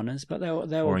Moanas, but they'll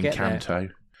get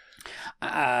Encanto.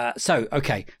 There.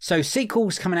 So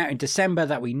sequels coming out in December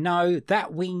that we know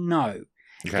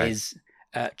is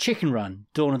Chicken Run,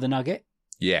 Dawn of the Nugget.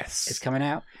 Yes. It's coming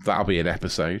out. That'll be an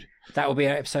episode. That will be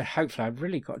an episode. Hopefully, I've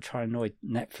really got to try and annoy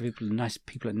nice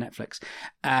people at Netflix.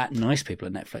 Nice people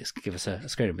at Netflix give us a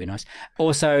screen. Would be nice.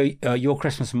 Also, Your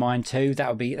Christmas and Mine Too.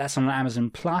 That's on Amazon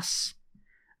Plus.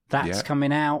 That's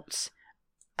coming out.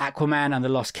 Aquaman and the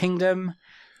Lost Kingdom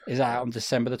is out on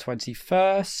December the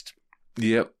 21st.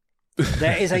 Yep.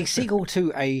 There is a sequel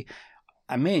to me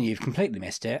and you've completely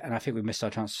missed it, and I think we missed our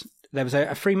chance. There was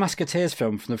a Three Musketeers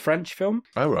film from the French film.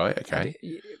 Oh right, okay.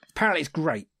 Apparently, it's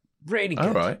great. Really good.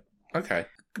 Oh right. Okay.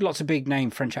 Lots of big name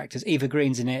French actors. Eva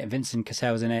Green's in it. Vincent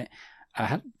Cassel's in it.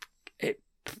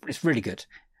 It's really good.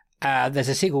 There's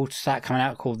a sequel to that coming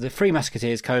out called The Three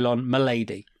Musketeers: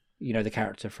 Milady. The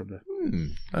character from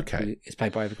the. Okay. It's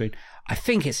played by Eva Green. I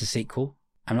think it's a sequel.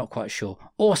 I'm not quite sure.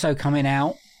 Also coming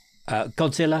out,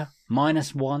 Godzilla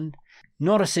 -1.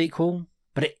 Not a sequel,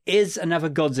 but it is another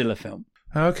Godzilla film.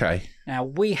 Okay. Now,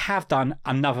 we have done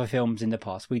another films in the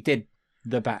past. We did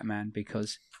The Batman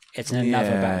because it's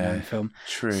another Batman film.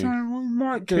 True. So we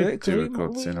might do it. Do a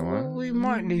Godzilla one. We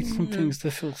might need some things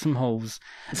to fill some holes.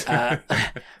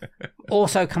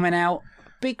 Also coming out,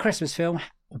 big Christmas film,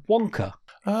 Wonka.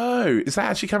 Oh, is that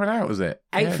actually coming out, is it?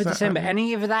 8th of December.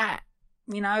 Any of that,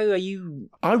 are you...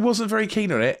 I wasn't very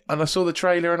keen on it, and I saw the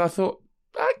trailer and I thought,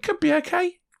 that could be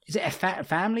okay. Is it a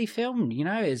family film?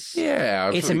 It's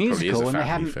a musical, and they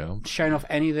haven't film. shown off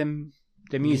any of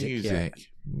the music yet.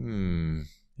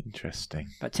 Interesting.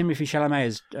 But Timothy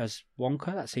Chalamet as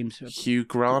Wonka, that seems... Hugh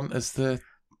Grant as the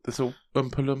sort of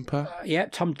Oompa Loompa. Yeah,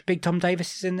 Big Tom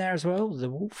Davis is in there as well, the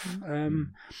wolf.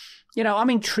 I'm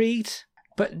intrigued,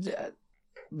 but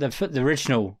the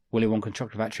original Willy Wonka and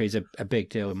Chocolate Factory is a big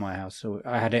deal in my house. So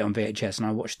I had it on VHS and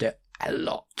I watched it a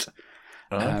lot.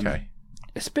 Okay.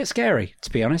 It's a bit scary, to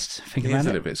be honest. It is a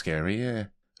little bit scary, yeah.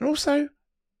 And also,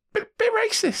 bit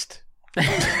racist.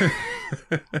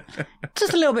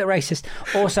 Just a little bit racist.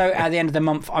 Also, at the end of the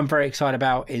month, I'm very excited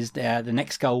about is the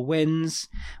Next Goal Wins,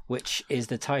 which is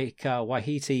the Taika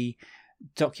Waititi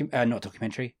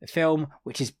film,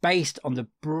 which is based on the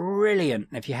brilliant,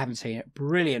 if you haven't seen it,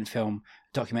 brilliant film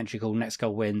documentary called Next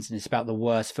Goal Wins, and it's about the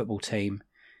worst football team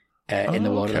in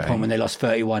the world at the point when they lost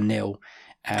 31-0.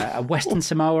 Western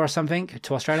Samoa or something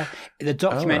to Australia. The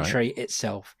documentary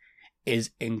itself is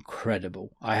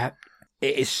incredible.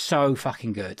 It is so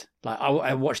fucking good. Like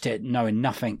I watched it knowing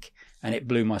nothing, and it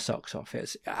blew my socks off.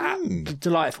 It's a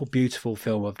delightful, beautiful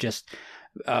film of just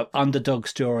underdog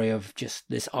story of just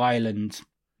this island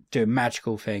doing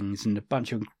magical things and a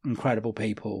bunch of incredible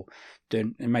people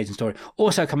doing an amazing story.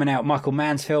 Also coming out, Michael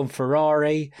Mann's film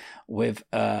Ferrari with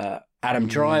Adam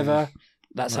Driver.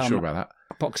 That's not sure about that.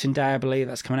 Boxing Day, I believe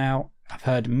that's coming out. I've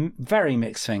heard very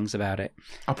mixed things about it.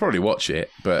 I'll probably watch it,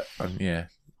 but I'm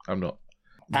not.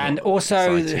 And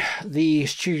also the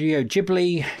Studio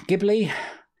Ghibli.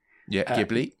 Yeah,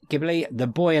 Ghibli. Ghibli. The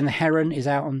Boy and the Heron is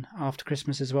out on after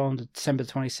Christmas as well on December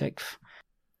 26th.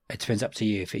 It depends up to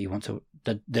you if you want to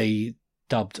the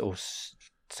dubbed or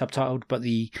subtitled, but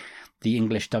the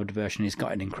English dubbed version has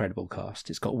got an incredible cast.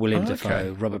 It's got William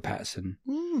Dafoe, Robert Pattinson.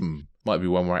 Might be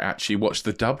one where I actually watched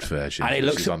the dubbed version, and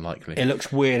which is unlikely. It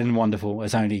looks weird and wonderful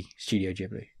as only Studio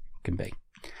Ghibli can be.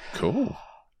 Cool.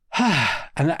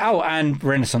 and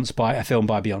Renaissance a film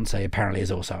by Beyonce apparently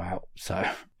is also out. So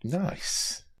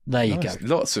nice. There you go.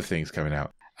 Lots of things coming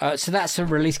out. So that's a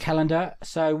release calendar.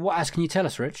 So what else can you tell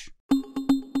us, Rich?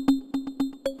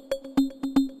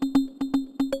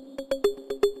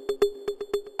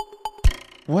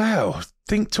 Well,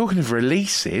 talking of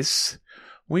releases,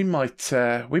 we might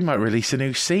release a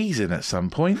new season at some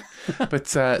point. But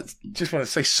just want to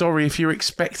say sorry if you're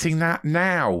expecting that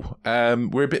now.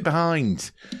 We're a bit behind.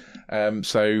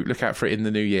 So look out for it in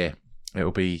the new year.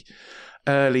 It'll be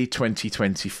early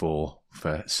 2024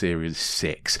 for Series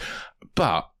 6.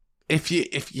 But if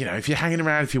you're hanging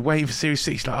around, if you're waiting for Series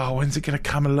 6, like, oh, when's it going to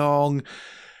come along?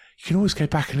 You can always go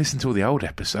back and listen to all the old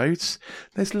episodes.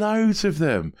 There's loads of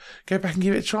them. Go back and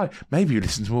give it a try. Maybe you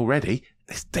listened to them already.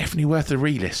 It's definitely worth a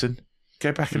re-listen.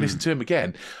 Go back and listen to them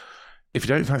again. If you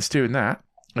don't fancy doing that,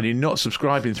 and you're not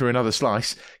subscribing through Another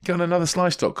Slice, get on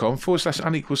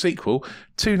anotherslice.com/unequal sequel,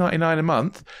 $2.99 a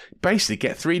month. Basically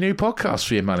get 3 new podcasts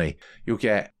for your money. You'll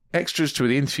get extras to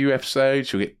the interview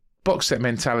episodes, you'll get Box Set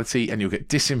Mentality, and you'll get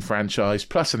Disenfranchised,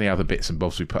 plus any other bits and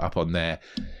bobs we put up on there.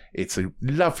 It's a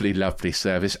lovely, lovely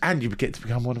service, and you get to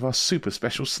become one of our super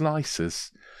special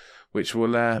slicers, which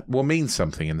will mean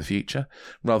something in the future,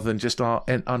 rather than just our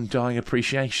undying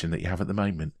appreciation that you have at the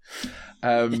moment.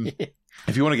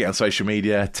 If you want to get on social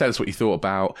media, tell us what you thought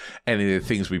about any of the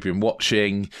things we've been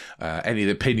watching, any of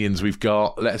the opinions we've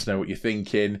got. Let us know what you're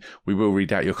thinking. We will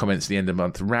read out your comments at the end of the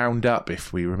month roundup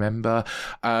if we remember.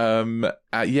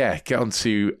 Get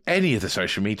onto any of the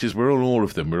social medias. We're on all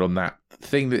of them. We're on that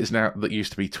thing that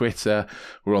used to be Twitter.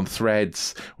 We're on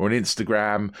Threads. We're on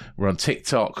Instagram. We're on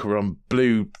TikTok. We're on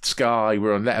Blue Sky.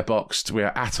 We're on Letterboxd. We're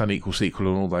at Unequal Sequel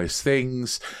on all those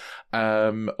things.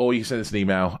 Or you can send us an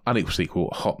email,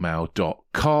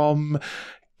 unequalsequel@hotmail.com.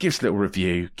 Give us a little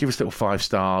review. Give us a little 5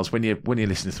 stars. When you're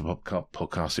listening to the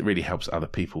podcast, it really helps other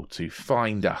people to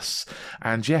find us.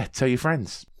 And tell your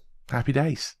friends. Happy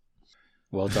days.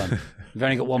 Well done. We've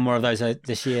only got one more of those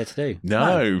this year to do.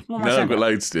 No, I've got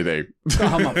loads to do.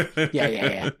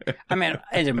 Yeah. I mean,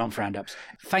 end of month roundups.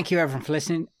 Thank you everyone for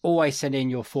listening. Always send in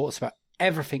your thoughts about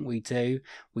everything we do.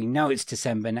 We know it's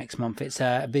December next month. It's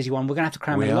a busy one. We're going to have to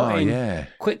cram a lot in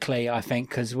quickly, I think,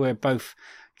 because we're both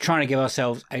trying to give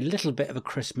ourselves a little bit of a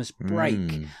Christmas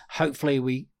break. Hopefully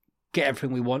we get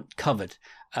everything we want covered.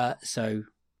 So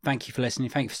thank you for listening.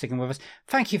 Thank you for sticking with us.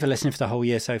 Thank you for listening for the whole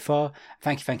year so far.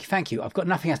 Thank you. I've got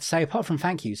nothing else to say apart from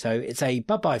thank you. So it's a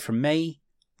bye-bye from me.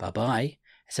 Bye-bye.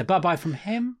 It's a bye-bye from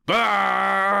him.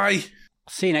 Bye!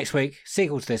 See you next week.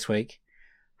 Sequels this week.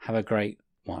 Have a great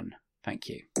one. Thank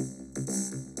you.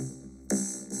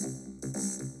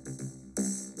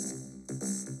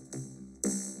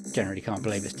 Generally can't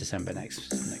believe it's December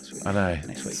next week. I know.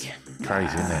 Next week.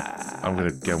 Crazy, isn't it? I'm going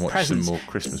to go and watch some more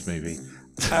Christmas movie.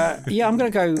 Yeah, I'm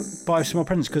going to go buy some more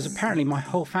presents because apparently my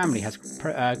whole family has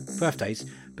birthdays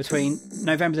between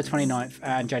November the 29th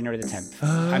and January the 10th.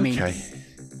 I mean,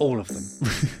 all of them.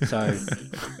 So,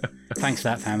 thanks for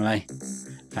that, family.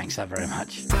 Thanks that very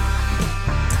much.